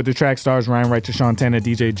the field with the track stars, Ryan Righteous, Sean Tanner,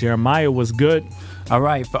 DJ Jeremiah. Was good. All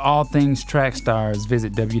right, for all things Track Stars,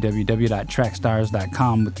 visit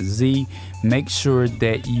www.trackstars.com with the Z. Make sure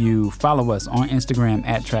that you follow us on Instagram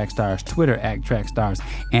at Trackstars, Twitter at Trackstars,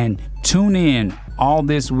 and tune in all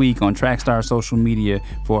this week on Trackstar social media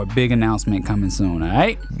for a big announcement coming soon, all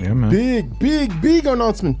right? Yeah, man. Big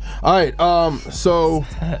announcement. All right, so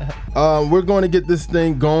we're going to get this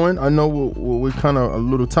thing going. I know we're kind of a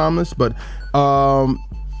little timeless, but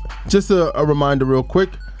just a reminder real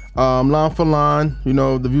quick. Line for line, you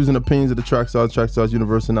know, the views and opinions of the Trackstars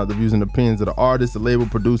Universe are not the views and opinions of the artist, the label,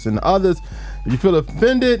 producer, and the others. If you feel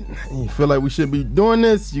offended, and you feel like we should be doing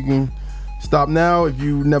this, you can stop now. If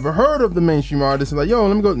you never heard of the mainstream artist and like, yo,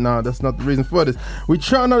 let me go. Nah, that's not the reason for this. We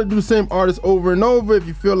try not to do the same artist over and over. If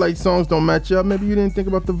you feel like songs don't match up, maybe you didn't think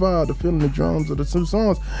about the vibe, the feeling, the drums, or the some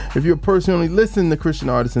songs. If you're a person who only listen to Christian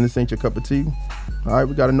artists and this ain't your cup of tea, all right,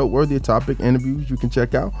 we got a noteworthy topic, interviews you can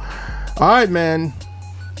check out. All right, man.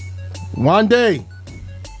 One day.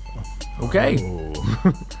 Okay.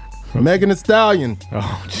 Megan Thee Stallion.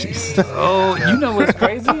 Oh, jeez. Oh, you know what's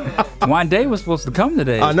crazy? Wande was supposed to come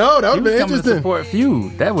today. I know, that would've been He was coming interesting. to support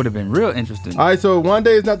Feud. That would have been real interesting. All right, so Wande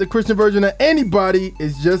is not the Christian version of anybody.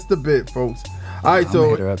 It's just a bit, folks. All right, I'm so gonna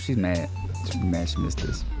hit her up. She's mad. She's mad she missed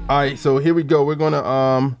this. all right, so here we go. We're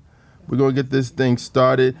gonna get this thing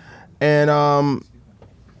started, and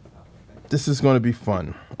this is gonna be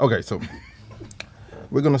fun. Okay, so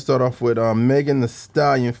we're gonna start off with Megan Thee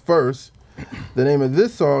Stallion first. The name of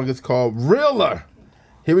this song is called Realer.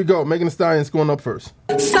 Here we go. Megan Thee Stallion's going up first.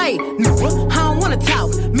 Say, I don't wanna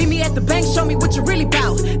talk. Meet me at the bank, show me what you really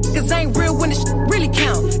bout. Cause ain't real when it really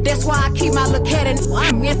count. That's why I keep my look at it.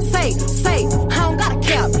 I'm here to say, I don't got a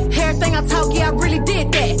cap. Everything I talk, yeah, I really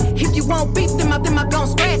did that. If you won't beef, then I gon'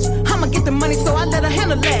 scratch. I'ma get the money, so I let her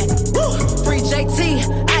handle that. Woo! Free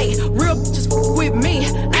JT, ayy, real bitches with me,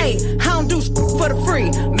 ayy. I don't do for the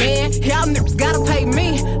free, man. Y'all niggas gotta pay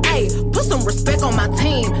me, ayy. Put some respect on my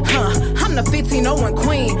team, I'm the 1501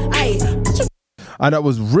 queen, ayy. That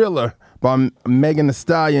was Realer by Megan Thee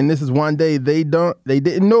Stallion. This is One Day They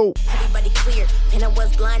Didn't Know. Everybody clear, and I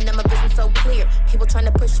was blind, now my vision so clear. People trying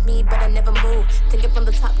to push me, but I never moved. Thinking from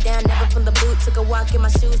the top down, never from the boot. Took a walk in my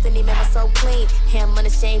shoes, then he made me so clean. Hey, I'm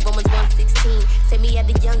unashamed, Romans 1:16. Say me at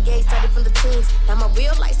the young age, started from the teens. Now my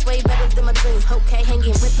real life's way better than my dreams. Okay,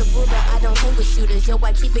 hanging with the ruler, I don't hang with shooters. Yo,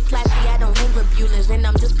 I keep it classy, I don't hang with buellers. And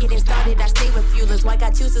I'm just getting started, I stay with fuelers. Why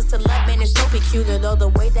God chooses to love, man, it's so peculiar. Though the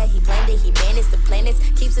way that he planned it, he managed the planets.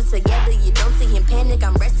 Keeps it together, you don't see him panic.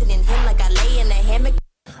 I'm resting in him like I lay in a hammock.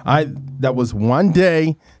 That was One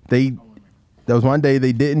Day They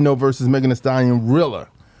Didn't Know versus Megan Thee Stallion, Realer.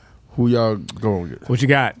 Who y'all going with? What you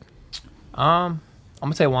got? I'm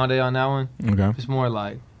gonna say Wande on that one. Okay. Just more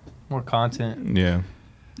content. Yeah.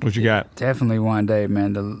 What you got? Definitely Wande,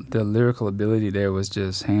 man. The lyrical ability there was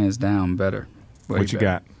just hands down better. What you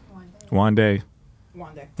got? Wande.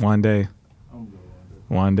 Wande.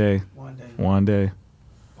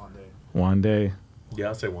 Yeah,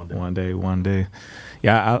 I'll say Wande. Wande.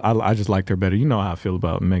 Yeah, I just liked her better. You know how I feel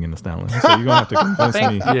about Megan Thee Stallion. So you're gonna have to convince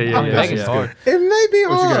me. Yeah. Megan's hard. It may be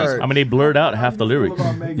hard. I mean, they blurred out half the lyrics.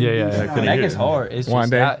 Yeah. Megan's hard. It's just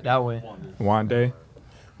that way. Wande.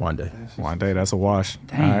 Wande, that's a wash.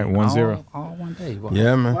 Dang, all right, 1-0. All Wande. Wow.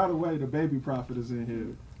 Yeah, man. By the way, the baby prophet is in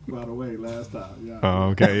here. By the way, last time. Yeah. Oh,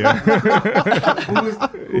 okay, yeah. Who's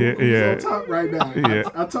yeah. on top right now? Yeah.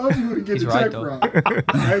 I told you who to get He's the right, check though. from.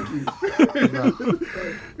 Thank you.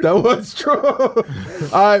 That was true.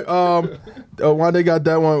 All right, One Day got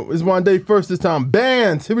that one. It's One Day first this time.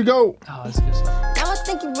 Bands, here we go. Oh, that's good. Now I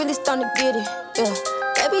think you really starting to get it. Yeah.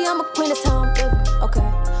 Baby, I'm a queen, that's how I'm living. Okay.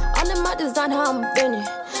 All in my design, how I'm inventing.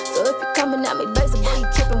 So if you're coming at me, basically, you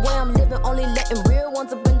tripping where I'm living. Only letting real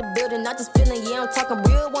ones up in the building. Not just feeling, yeah, I'm talking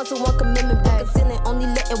real ones who want commitment. Back a ceiling, only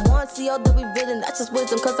letting one see all that we revealing. That's just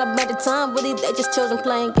wisdom, cause I made the time. Really, they just children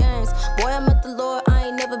playing games. Boy, I met the Lord, I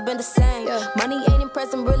ain't never been the same. Money ain't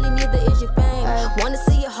impressing, really, neither is your fame. Wanna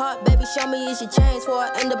see your heart, baby, show me is your chains. Before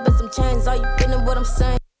I end up in some chains, are you feeling what I'm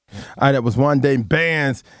saying? All right, that was One Day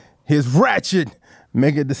Bands. Here's Ratchet,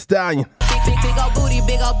 Megan Thee Stallion.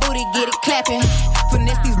 Big old booty, get it clapping.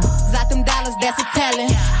 Finesse these out them dollars, that's a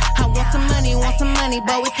talent. I want some money,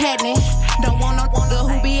 boy, it's happening. Don't want no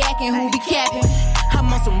who be acting, who be capping.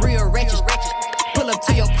 I'm on some real wretches. Pull up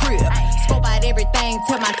to your crib, scope out everything,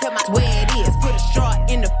 tell my where it is. Put a straw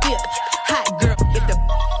in the fifth. Hot girl, if the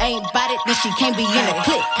ain't bout it, then she can't be in the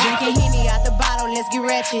clip. Drinking Henny out the bottle, let's get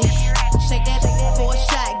ratchet. Shake that for a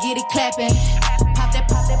shot, get it clapping. Pop that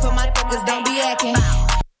for my niggas, don't be acting.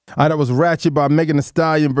 All right, that was Ratchet by Megan Thee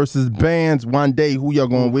Stallion versus Bands. One Day, who y'all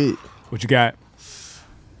going with? What you got?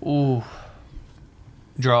 Ooh.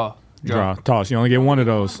 Draw. Toss. You only get one of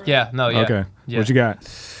those. Yeah. Okay. Yeah. What you got?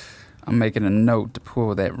 I'm making a note to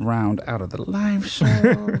pull that round out of the live show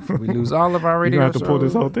before we lose all of our You're radio going to have to pull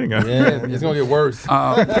this whole thing out. Yeah, it's going to get worse.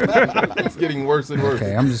 It's getting worse and worse.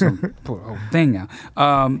 Okay, I'm just going to pull the whole thing out.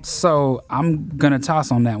 So I'm going to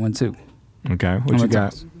toss on that one too. Okay. What you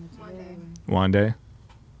got? Toss. One Day.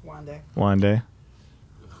 I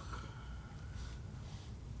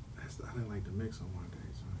didn't like the mix on One Day.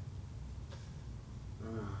 So.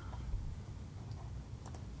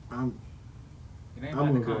 I'm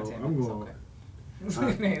gonna go. I'm going.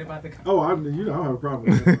 It ain't about the content. Oh, I don't have a problem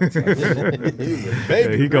with that.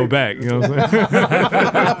 Yeah, he go back. You know what I'm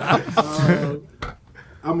saying?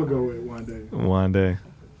 I'm gonna go with One Day. One Day.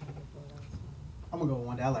 I'm gonna go with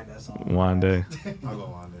One Day. I like that song. One Day. I'll go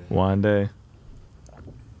One Day. One Day.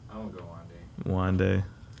 I'm gonna go One Day. One Day.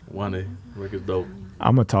 One Day. Record's dope.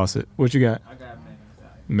 I'm gonna toss it. What you got? I got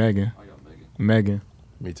Megan. Megan.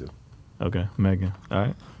 Me too. Okay, Megan. All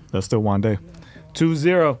right. That's still One Day.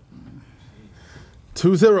 2-0.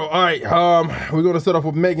 2-0. All right. We're gonna start off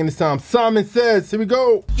with Megan this time. Simon Says. Here we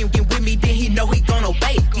go. You get with me, then he know he gon'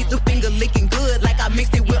 obey. Get the finger licking good like I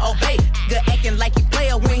mixed it with Obey. Good acting like he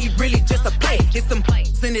player when he really just a play. It's some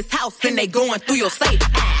in his house and they going through your safe.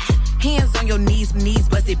 Hands on your knees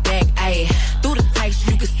bust it back, ayy. Through the tights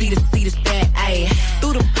you can see this back, ayy.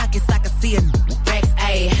 Through them pockets I can see a racks,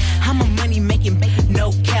 ayy. I'm a money making,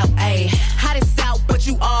 no cap, ayy. Hot as out, but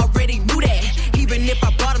you already knew that. Even if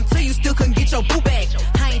I brought him to you, still couldn't get your boo back.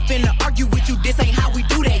 I ain't finna argue with you, this ain't how we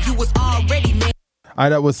do that. You was already man. All right,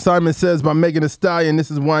 that was Simon Says by Megan Thee Stallion.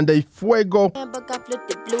 This is One Day Fuego. But I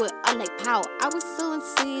flipped it, blew it, I like power. I was sowing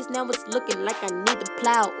seeds, now it's looking like I need to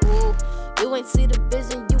plow. Ooh, you ain't see the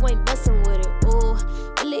vision, you ain't messing with it. Ooh,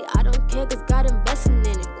 really, I don't care, cause God investing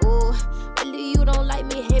in it. Ooh, really, you don't like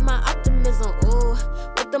me, hate my optimism. Ooh,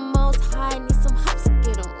 with the most high, need some hops to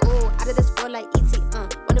get on. Ooh, out of this world like E.T.,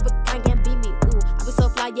 one of a kind can't beat me. Ooh, I be so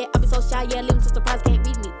fly, yeah, I be so shy, yeah, leave him so surprised, can't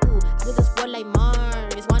read me. Ooh, out of this world like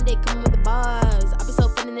Mars, one day coming with the bars. I be so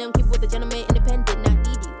feminine, keep with the gentleman, independent, not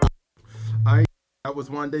needy. That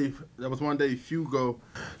was One Day Fuego.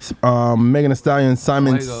 Megan Thee Stallion,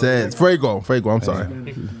 Simon Says. Fuego. I'm sorry.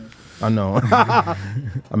 I know. I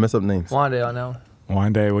mess up names. One day on that one.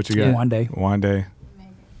 One day, what you got? One day.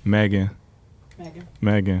 Megan.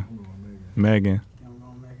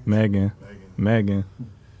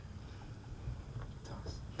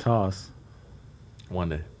 Toss. One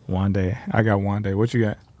day. I got one day. What you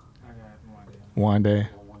got? One day.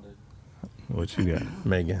 What you got?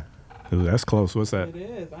 Megan. Ooh, that's close. What's that? It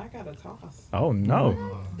is. I got a toss. Oh, no.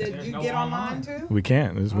 Did you get online too? We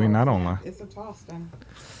can't. We're not online. It's a toss then.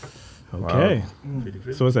 Okay.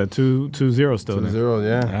 So what's that? 2-0 still. 2-0,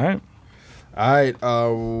 yeah. All right.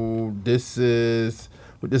 This is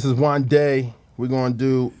One Day. We're gonna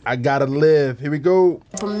do I Gotta Live. Here we go.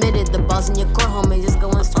 Permitted the balls in your court, homie, just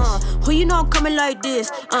going who you know I'm coming like this?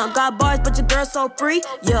 Got bars, but your girl so free.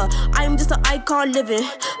 Yeah, I am just an icon living.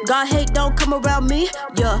 God hate don't come around me.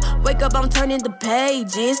 Yeah, wake up, I'm turning the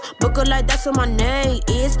pages. Book her like that's what my name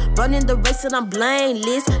is. Running the race and I'm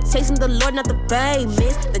blameless. Chasing the Lord, not the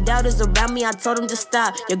famous. The doubters around me, I told them to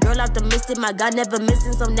stop. Your girl optimistic, my God never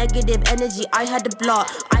missing some negative energy. I had to block.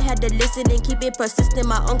 I had to listen and keep it persistent.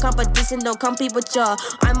 My own competition don't compete with y'all.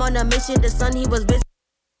 I'm on a mission, the son he was risen.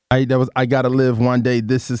 That was I Gotta Live One Day.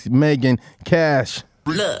 This is Megan Cash.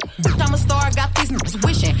 Look, I'm a star, got these niggas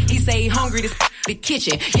wishing. He say he hungry, this the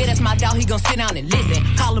kitchen. Yeah, that's my doubt, he gon' sit down and listen.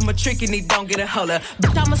 Call him a trick and he don't get a holler.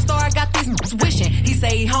 I'm a star, got these niggas wishing. He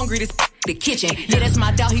say he hungry, this the kitchen. Yeah, that's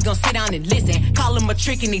my doubt, he gon' sit down and listen. Call him a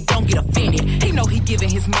trick and he don't get offended. He know he giving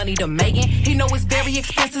his money to Megan. He know it's very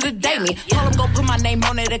expensive to date me. Told him go put my name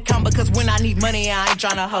on that account because when I need money, I ain't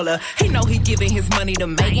tryna holler. He know he giving his money to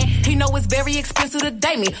Megan. He know it's very expensive to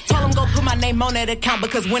date me. Told him go put my name on that account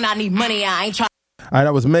because when I need money, I ain't tryna. All right,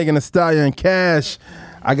 that was Megan Thee Stallion, Cash.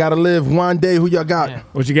 I Gotta Live One Day. Who y'all got? Yeah.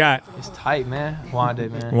 What you got? It's tight, man. One day,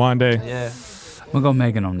 man. One day. Yeah. We'll go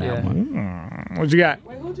Megan on that one. What you got?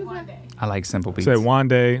 Wait, who'd you find? I like simple beats. Say One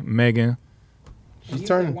Day, Megan. She's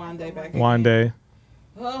turning. One Day back. One Day.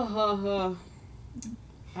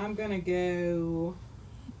 I'm gonna go.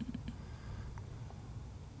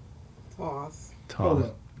 Toss.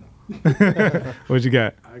 What you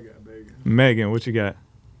got? I got Megan. Megan, what you got?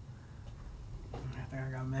 I think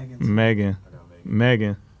I got Megan.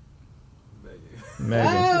 Megan.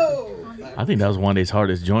 Oh! I think that was One Day's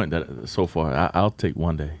hardest joint that so far. I'll take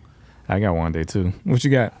One Day. I got One Day too. What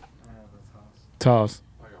you got? Toss.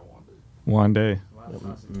 I got One Day.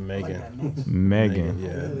 Megan.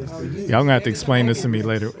 Yeah. Y'all gonna have to explain this to me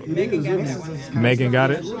later. Megan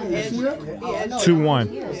got it? 2-1.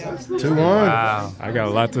 2-1. Wow. I got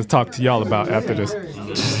a lot to talk to y'all about after this. I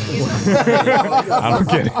don't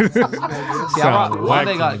get it. See, One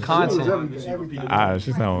Day got content.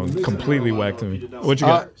 She sounds completely whack to me. What you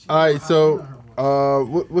got? All right, so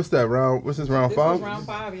what's that round? What's this, round 5? Round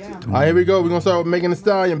 5, yeah. All right, here we go. We're gonna start with Megan Thee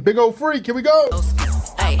Stallion. Big old freak. Here we go.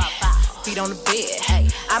 Hey, feet on the bed. Hey,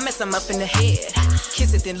 I mess him up in the head.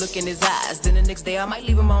 Kiss it, then look in his eyes. Then the next day I might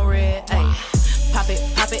leave him on red. Hey, pop it,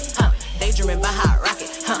 daydreaming by hot rocket.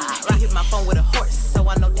 I hit my phone with a horse, so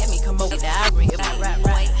I know that me come over. I bring it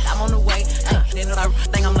right. I'm on the way. Then I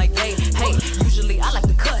think I'm like, hey. Usually I like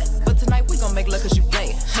to cut, but tonight we gon' make love 'cause you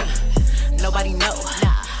play. Nobody know.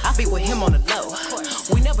 I be with him on the low.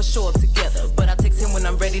 We never show up together, but I text him when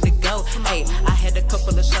I'm ready to go. Hey, I had a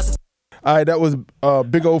couple of shots. All right, that was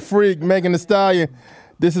Big Old Freak, Megan Thee Stallion.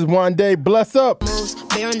 This is One Day. Bless up.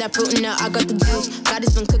 Bearing that fruit now, I got the juice. God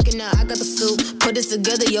has been cooking now, I got the soup. Put this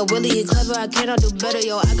together, yo, Willie, you clever, I cannot do better,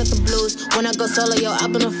 yo, I got the blues. When I go solo, yo,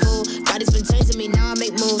 I've been a fool. Body's been changing me, now I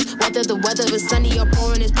make moves. Whether the weather is sunny or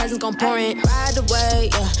pouring, his presence gon' pour in. Ride away,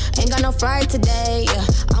 yeah. Ain't got no fright today, yeah.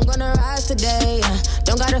 I'm gonna rise today, yeah.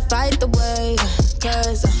 Don't gotta fight the way,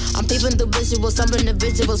 cause I'm peeping through visuals. Some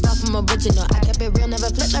individuals far from original. I kept it real,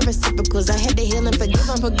 never flipped my reciprocals. I had to heal and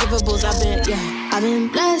forgive unforgivables. I've been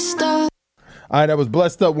blessed up. All right, that was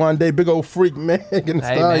Blessed Up One Day. Big old freak, man. Hey,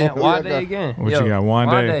 man, one day again. What you got? One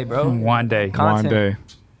day, bro. One day. One day.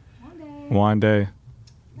 One day.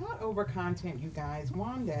 Not over content, you guys.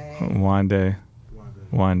 One day. One day.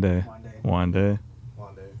 One day. One day.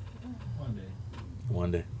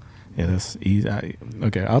 One day. Yeah, that's easy.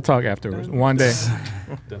 Okay, I'll talk afterwards. One day.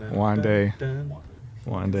 One day.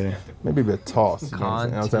 One day. Maybe a bit toss. You know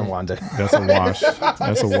what I'm saying? One day. That's a wash.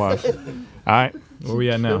 That's a wash. All right, where we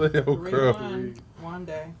at now? 3-1. One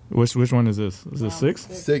day. Which one is this? Is this 6?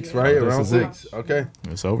 6, right? This Around is 6. Okay.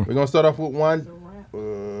 It's over. We're gonna start off with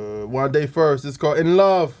one day first. It's called In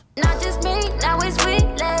Love. Not just me, now it's we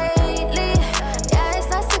lately. Yeah,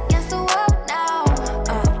 it's us against the world now.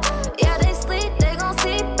 Yeah, they sleep, they gon'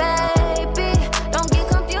 see, baby. Don't get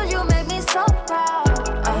confused, you make me so proud.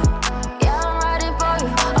 Yeah, I'm riding for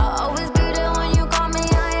you. I'll always be there when you call me,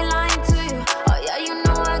 I ain't lying to you. Oh yeah, you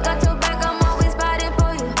know I got your back, I'm always fighting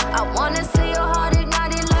for you. I wanna see your heart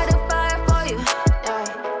ignited, light a fire for you.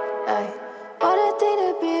 Yeah. What a thing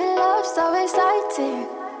to be in love, so exciting.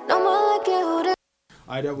 No more looking who the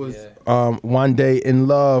All right, that was One Day in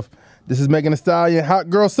Love. This is Megan Thee Stallion, Hot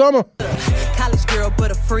Girl Summer. College girl,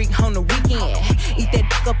 but a freak on the weekend. Eat that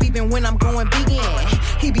dick up even when I'm going vegan.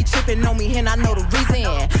 He be tripping on me and I know the reason.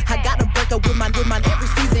 I got to break up with my every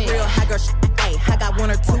season. Real high girl shit, ayy. I got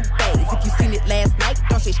 1 or 2 days. If you seen it last night,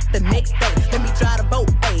 don't say shit the next day. Let me try the boat,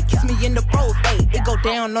 ayy. Kiss me in the pros, ayy. It go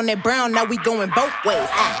down on that brown, now we going both ways.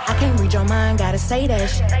 I can't read your mind, gotta say that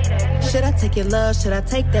shit. Should I take your love, should I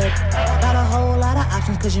take that? Got a whole lot of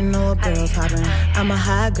options, cause you know a girl's hopping. I'm a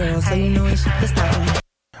high girl, so you know ain't shit that's stopping.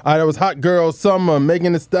 All right, that was Hot Girl Summer,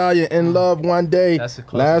 Megan Thee Stallion, In Love One Day. That's the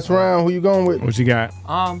Last round, who you going with? What you got?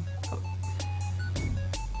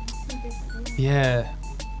 Yeah.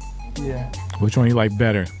 Which one you like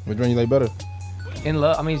better? Which one you like better? In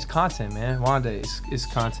love, I mean, it's content, man. One day, it's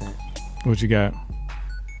content. What you got?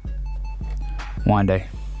 One day.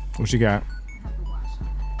 What you got?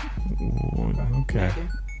 Okay.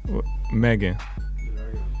 Megan.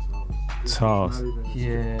 Toss.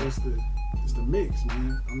 Yeah. It's the mix,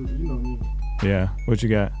 man. You know me. Yeah. What you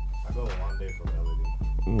got? I go One Day for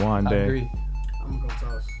Melody. One I day. agree. I'm gonna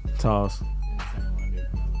go Toss.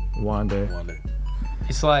 One day.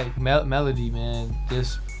 It's like melody, man.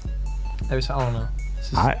 Just I don't know.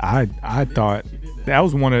 I thought that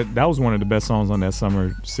was one of the best songs on that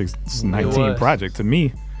summer 19 project to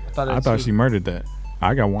me. I thought she murdered that.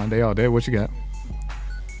 I got One Day all day. What you got?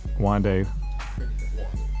 One day.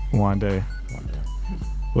 One day.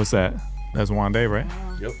 What's that? That's One Day, right?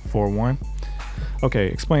 Yep. 4-1. Okay,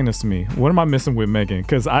 explain this to me. What am I missing with Megan?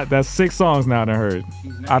 Because that's 6 songs now that I heard.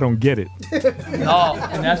 I don't get it. No,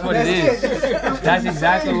 and that's what it is. That's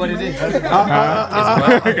exactly what it is.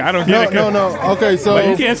 I don't get it. No. Okay, so but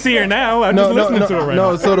you can't see her now. I'm just listening to her right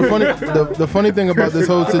now. No, so the funny thing about this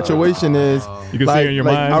whole situation is you can see her in your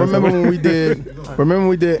mind. I remember when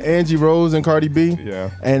we did Angie Rose and Cardi B.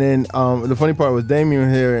 Yeah. And then the funny part was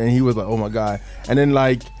Damien here, and he was like, "Oh my god!" And then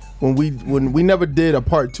like when we never did a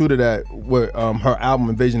part 2 to that, where her album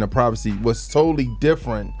Invasion of Privacy was totally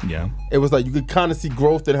different. Yeah. It was like you could kind of see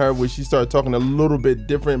growth in her where she started talking a little bit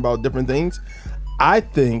different about different things. I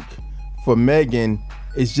think for Megan,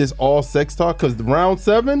 it's just all sex talk because round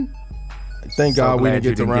 7. Thank God we didn't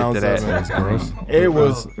get to round 7. It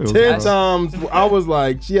was 10 times. I was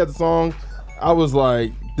like, she had the song. I was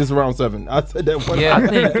like, this is round 7. I said that one.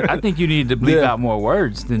 Yeah, I think you need to bleep out more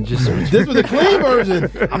words than just. This was a clean version.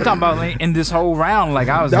 I'm talking about like, in this whole round. Like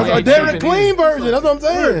I was. That's like, a clean version. That's what I'm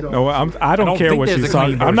saying. No, I don't care what she's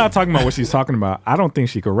talking. I'm not talking about what she's talking about. I don't think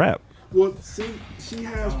she could rap. Well, see, she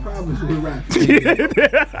has problems with rap.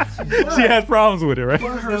 She has problems with it, right?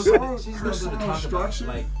 But her song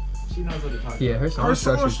structure. She knows what to talk about. Yeah, her song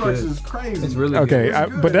structure is crazy. It's really okay,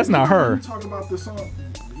 good. But that's not her. You talking about the song?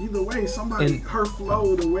 Either way, her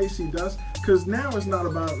flow, the way she does, because now it's not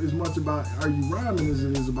about as much about are you rhyming as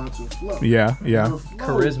it is about your flow. Yeah. Her flow,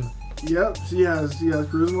 charisma. Yep, she has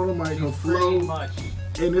charisma on the mic. Her flow,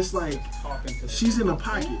 and it's like she's in a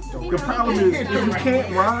pocket. The problem is if you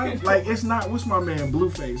can't rhyme, like it's not. What's my man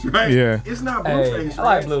Blueface, right? Yeah. It's not Blueface. I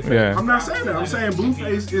like Blueface. Yeah. I'm not saying that. I'm saying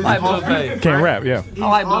Blueface is I like Blueface. Can't rap. Yeah. He's I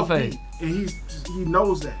like Blueface. and he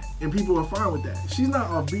knows that, and people are fine with that. She's not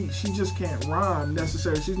offbeat. She just can't rhyme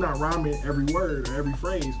necessarily. She's not rhyming every word or every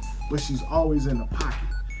phrase, but she's always in the pocket.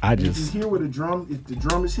 I If just. you hear where if the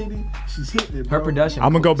drum is hitting, she's hitting it. Bro. Her production.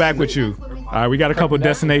 I'm gonna go back with you. All right, we got a couple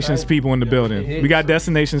Destinations people in the building. We got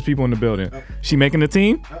Destinations people in the building. She making the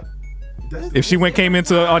team? If she came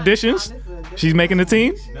into auditions, she's making the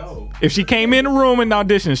team? No. If she came in the room and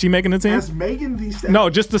auditioned, she making the team? That's Megan Thee Stallion. No,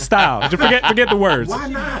 just the style. Just forget the words. Why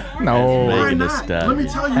not? No. Why not? Let me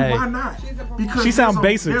tell you why not. Because She sound there's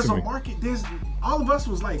basic there's to a me. market. There's all of us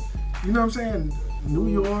was like, you know what I'm saying? New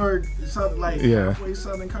York, something like Yeah. halfway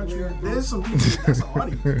southern country. There's some people that's an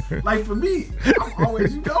audience. Like for me, I'm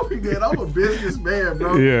always, you know me, man. I'm a businessman,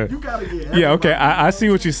 bro. Yeah. You gotta get. Yeah, okay. I see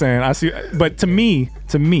what you're saying. I see, but to me,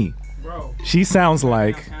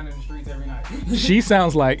 she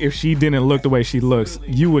sounds like if she didn't look the way she looks,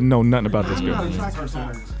 you would know nothing about this girl.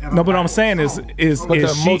 No, but what I'm saying is But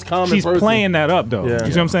the most common she's person. playing that up though. Yeah.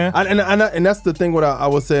 You see what I'm saying? And that's the thing. What I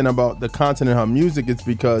was saying about the content in her music is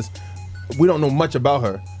because we don't know much about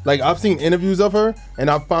her. Like I've seen interviews of her, and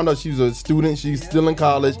I found out she's a student. She's still in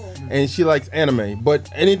college, and she likes anime. But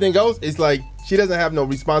anything else, it's like she doesn't have no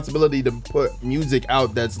responsibility to put music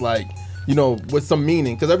out that's like, you know, with some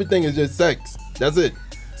meaning. Because everything is just sex. That's it.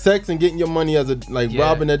 Sex and getting your money as a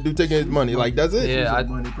robbing that dude, taking his money. Like that's it.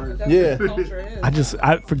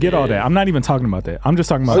 I forget all that. I'm not even talking about that. I'm just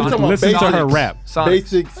talking Oh, you about talking about listen to her basics. rap.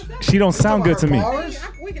 Basics. She don't sound good to me.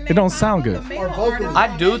 It don't sound good.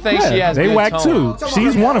 I do think she has they good whack tone. too.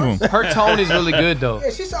 She's one of them. Her tone is really good though. Yeah,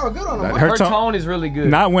 she sound good on the Her Her tone- tone is really good.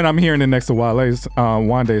 Not when I'm hearing it next to Wale's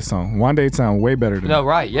Wande song. Wande sound way better than No,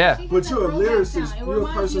 right, yeah. But you're a lyricist. You're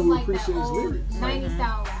a person who appreciates lyrics. 90s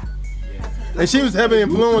style rap. And she was heavily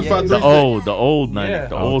influenced by the 3-6. old 90s, Yeah.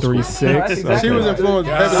 the old school. 3-6. She was influenced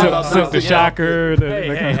heavily by Silk the 3-6. Shocker.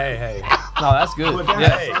 Hey. No, that's good.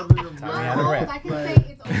 Yeah.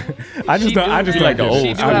 I just like the old.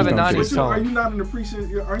 She do have a 90s Are tone. you not an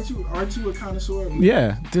appreciator? Aren't you a connoisseur? of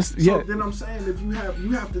Yeah, just So yeah. then I'm saying if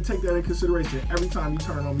you have to take that in consideration every time you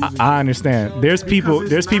turn on music. I understand. There's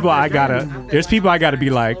people I gotta be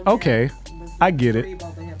like, okay, I get it.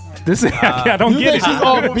 This I don't You get think it. she's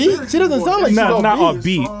offbeat? She doesn't sound like not she's not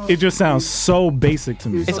offbeat. offbeat. It just sounds so basic to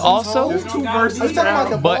me. It's also, There's two verses.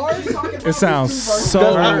 but It sounds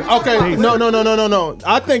so Okay, basic. no.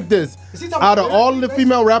 I think this. Out of all the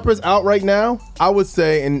female rappers out right now, I would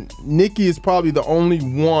say, and Nicki is probably the only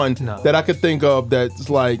one that I could think of that's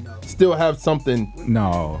like still have something.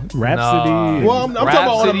 No, Rhapsody. No. Well, I'm talking about on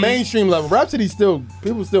a Rhapsody. mainstream level. Rhapsody still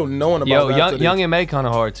people still knowing about. yo, Rhapsody. Young and May kind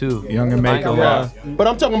of hard too. Young and May I ain't gonna can lie. rap. But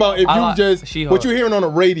I'm talking about if I you like just She-Hulk. what you're hearing on the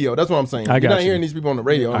radio. That's what I'm saying. I You're got not you. hearing these people on the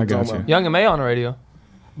radio. I I'm got talking you. about. Young and May on the radio.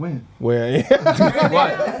 When? Where?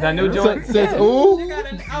 What? That new joint? Says ooh.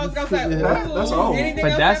 I was gonna say, That's all.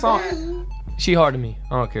 But that song, she hard to me.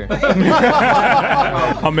 I don't care.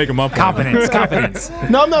 I'll make him up. Confidence.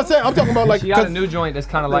 No, I'm not saying. I'm talking about like. She got a 'cause- new joint that's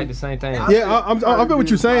kind of like the same thing. Yeah, I feel what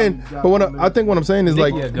you're saying, but I think what I'm saying is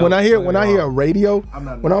like Nicki a when I hear goat. a radio,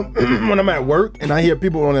 when I'm when I'm at work and I hear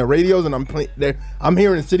people on their radios and I'm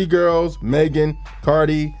hearing City Girls, Megan,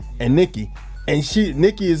 Cardi, and Nicki, and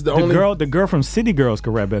Nicki is the only The girl from City Girls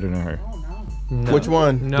could rap better than her. No. Which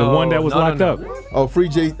one? No, The one that was no, locked no. up. Oh,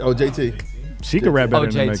 JT. She could rap better Oh,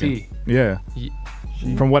 than JT. Megan. Yeah.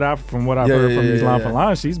 From what I've Yeah, heard from yeah, these yeah, line yeah. for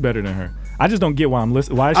line, she's better than her. I just don't get why I'm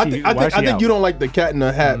listening. Why is she? I why is she think out? you don't like the cat in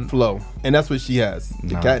the hat flow, and that's what she has.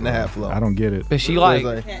 The Nah, cat in the bro. hat flow. I don't get it. But she So it's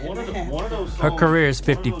like, One of those Her songs- career is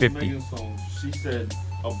one of those 50-50. Megan songs, she said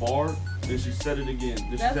a bar, then she said it again.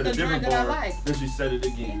 Then she That's said the a different joint that I bar, like. then she said it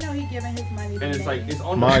again. You know he giving his money to And it's like, Megan. it's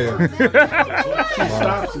on Maya. the She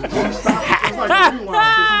stops it. It's like a rewind.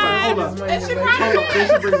 Hold up. And she Then probably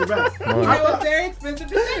she brings it back. It was very expensive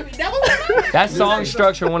to save me. That was that song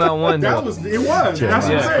structure 101 That though. was. It was. That's what I'm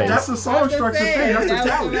saying. That's a song structure thing. That's a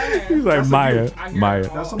talent. He's like Maya.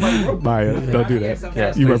 That's somebody wrote. Maya, don't do that.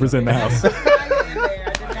 Yes, You please. represent the house.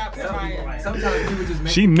 Sometimes people just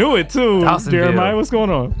make She knew it too. Dawsonville. Jeremiah, what's going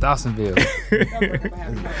on? Dawsonville.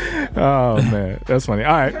 Oh man, that's funny.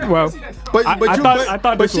 All right, well, I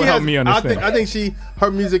thought this would help me understand. I think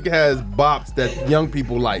her music has bops that young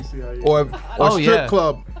people like, or Oh, strip yeah.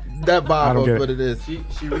 club. That I don't vibe get of it. what it is. She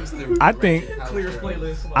reached the I think Clear's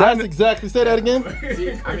playlist. That's exactly. Say that again.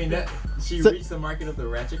 See, I mean that she So- reached the market of the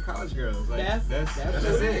ratchet college girls. Like, That's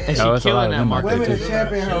it. And she Oh, it's a lot killing of that them. market Women too. are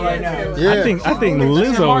championing her right now. Yeah. I think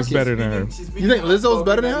Lizzo is better than her. You think Lizzo's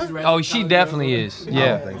better than her? Oh, she definitely is.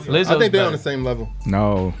 Yeah, Lizzo's I think they're on better. the same level.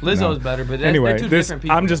 No, Lizzo's no. better, but Anyway, they're two this different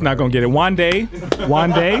people. I'm just not gonna get it.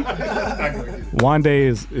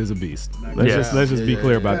 Wande is a beast. Let's just be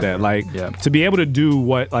clear about that. Like to be able to do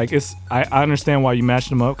what like it's I understand why you matched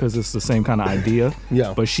them up because it's the same kind of idea.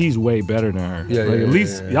 Yeah. But she's way better than her. Yeah, Like, yeah, at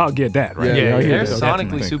least yeah. y'all get that. that, right? Yeah, Y'all hear they're the sonically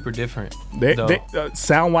different thing. super different. They, though.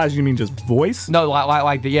 sound wise, you mean just voice? No,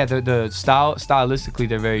 like the stylistically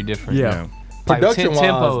they're very different. Yeah. Like Production-wise,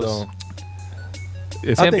 tempos. though.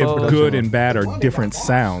 It's I think good and bad are different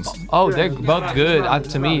sounds. Oh, they're both good.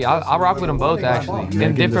 To me, I rock with them both actually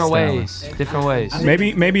in different ways. Different ways.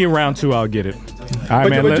 Maybe in round 2 I'll get it. All right,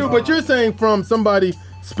 man. But you're saying from somebody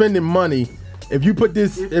spending money, if you put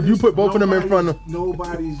both of them in front of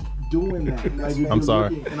nobody's doing that. Like, if I'm you're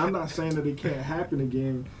sorry. looking- and I'm not saying that it can't happen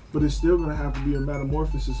again, but it's still gonna have to be a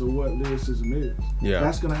metamorphosis of what lyricism is. Yeah.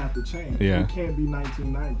 That's gonna have to change. Yeah. It can't be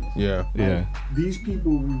 1990s. Yeah. Yeah. These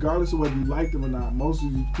people, regardless of whether you like them or not, most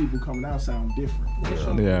of these people coming out sound different.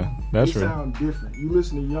 Yeah, that's they true. sound different. You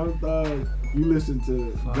listen to Young Thug, you listen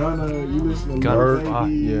to Gunna, you listen to Gunna, Lil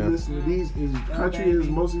Baby, yeah. you listen to these as country as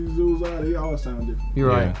most of these dudes are, they all sound different. You're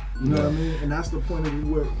right. You know what I mean? And that's the point of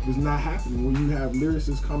what is not happening when you have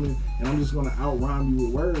lyricists coming and I'm just gonna out rhyme you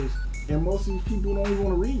with words. And most of these people don't even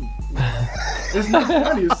want to read. It's not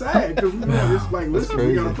funny, it's sad because we know it's like, listen,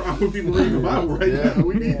 we got a problem with people reading the Bible right now.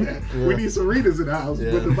 We need that. We need some readers in the house.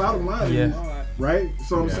 Yeah. But the bottom line is, right?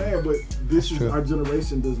 So I'm saying, but this is True. our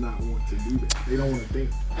generation does not want to do that. They don't want to think.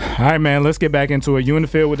 All right, man. Let's get back into it. You in the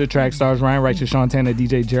field with the track stars, Ryan Righteous, Sean Tanner,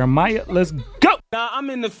 DJ Jeremiah. Let's go. Now, I'm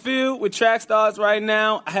in the field with Track Stars right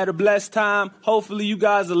now. I had a blessed time. Hopefully, you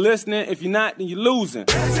guys are listening. If you're not, then you're losing.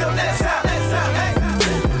 Let's go, let's go, let's go, hey.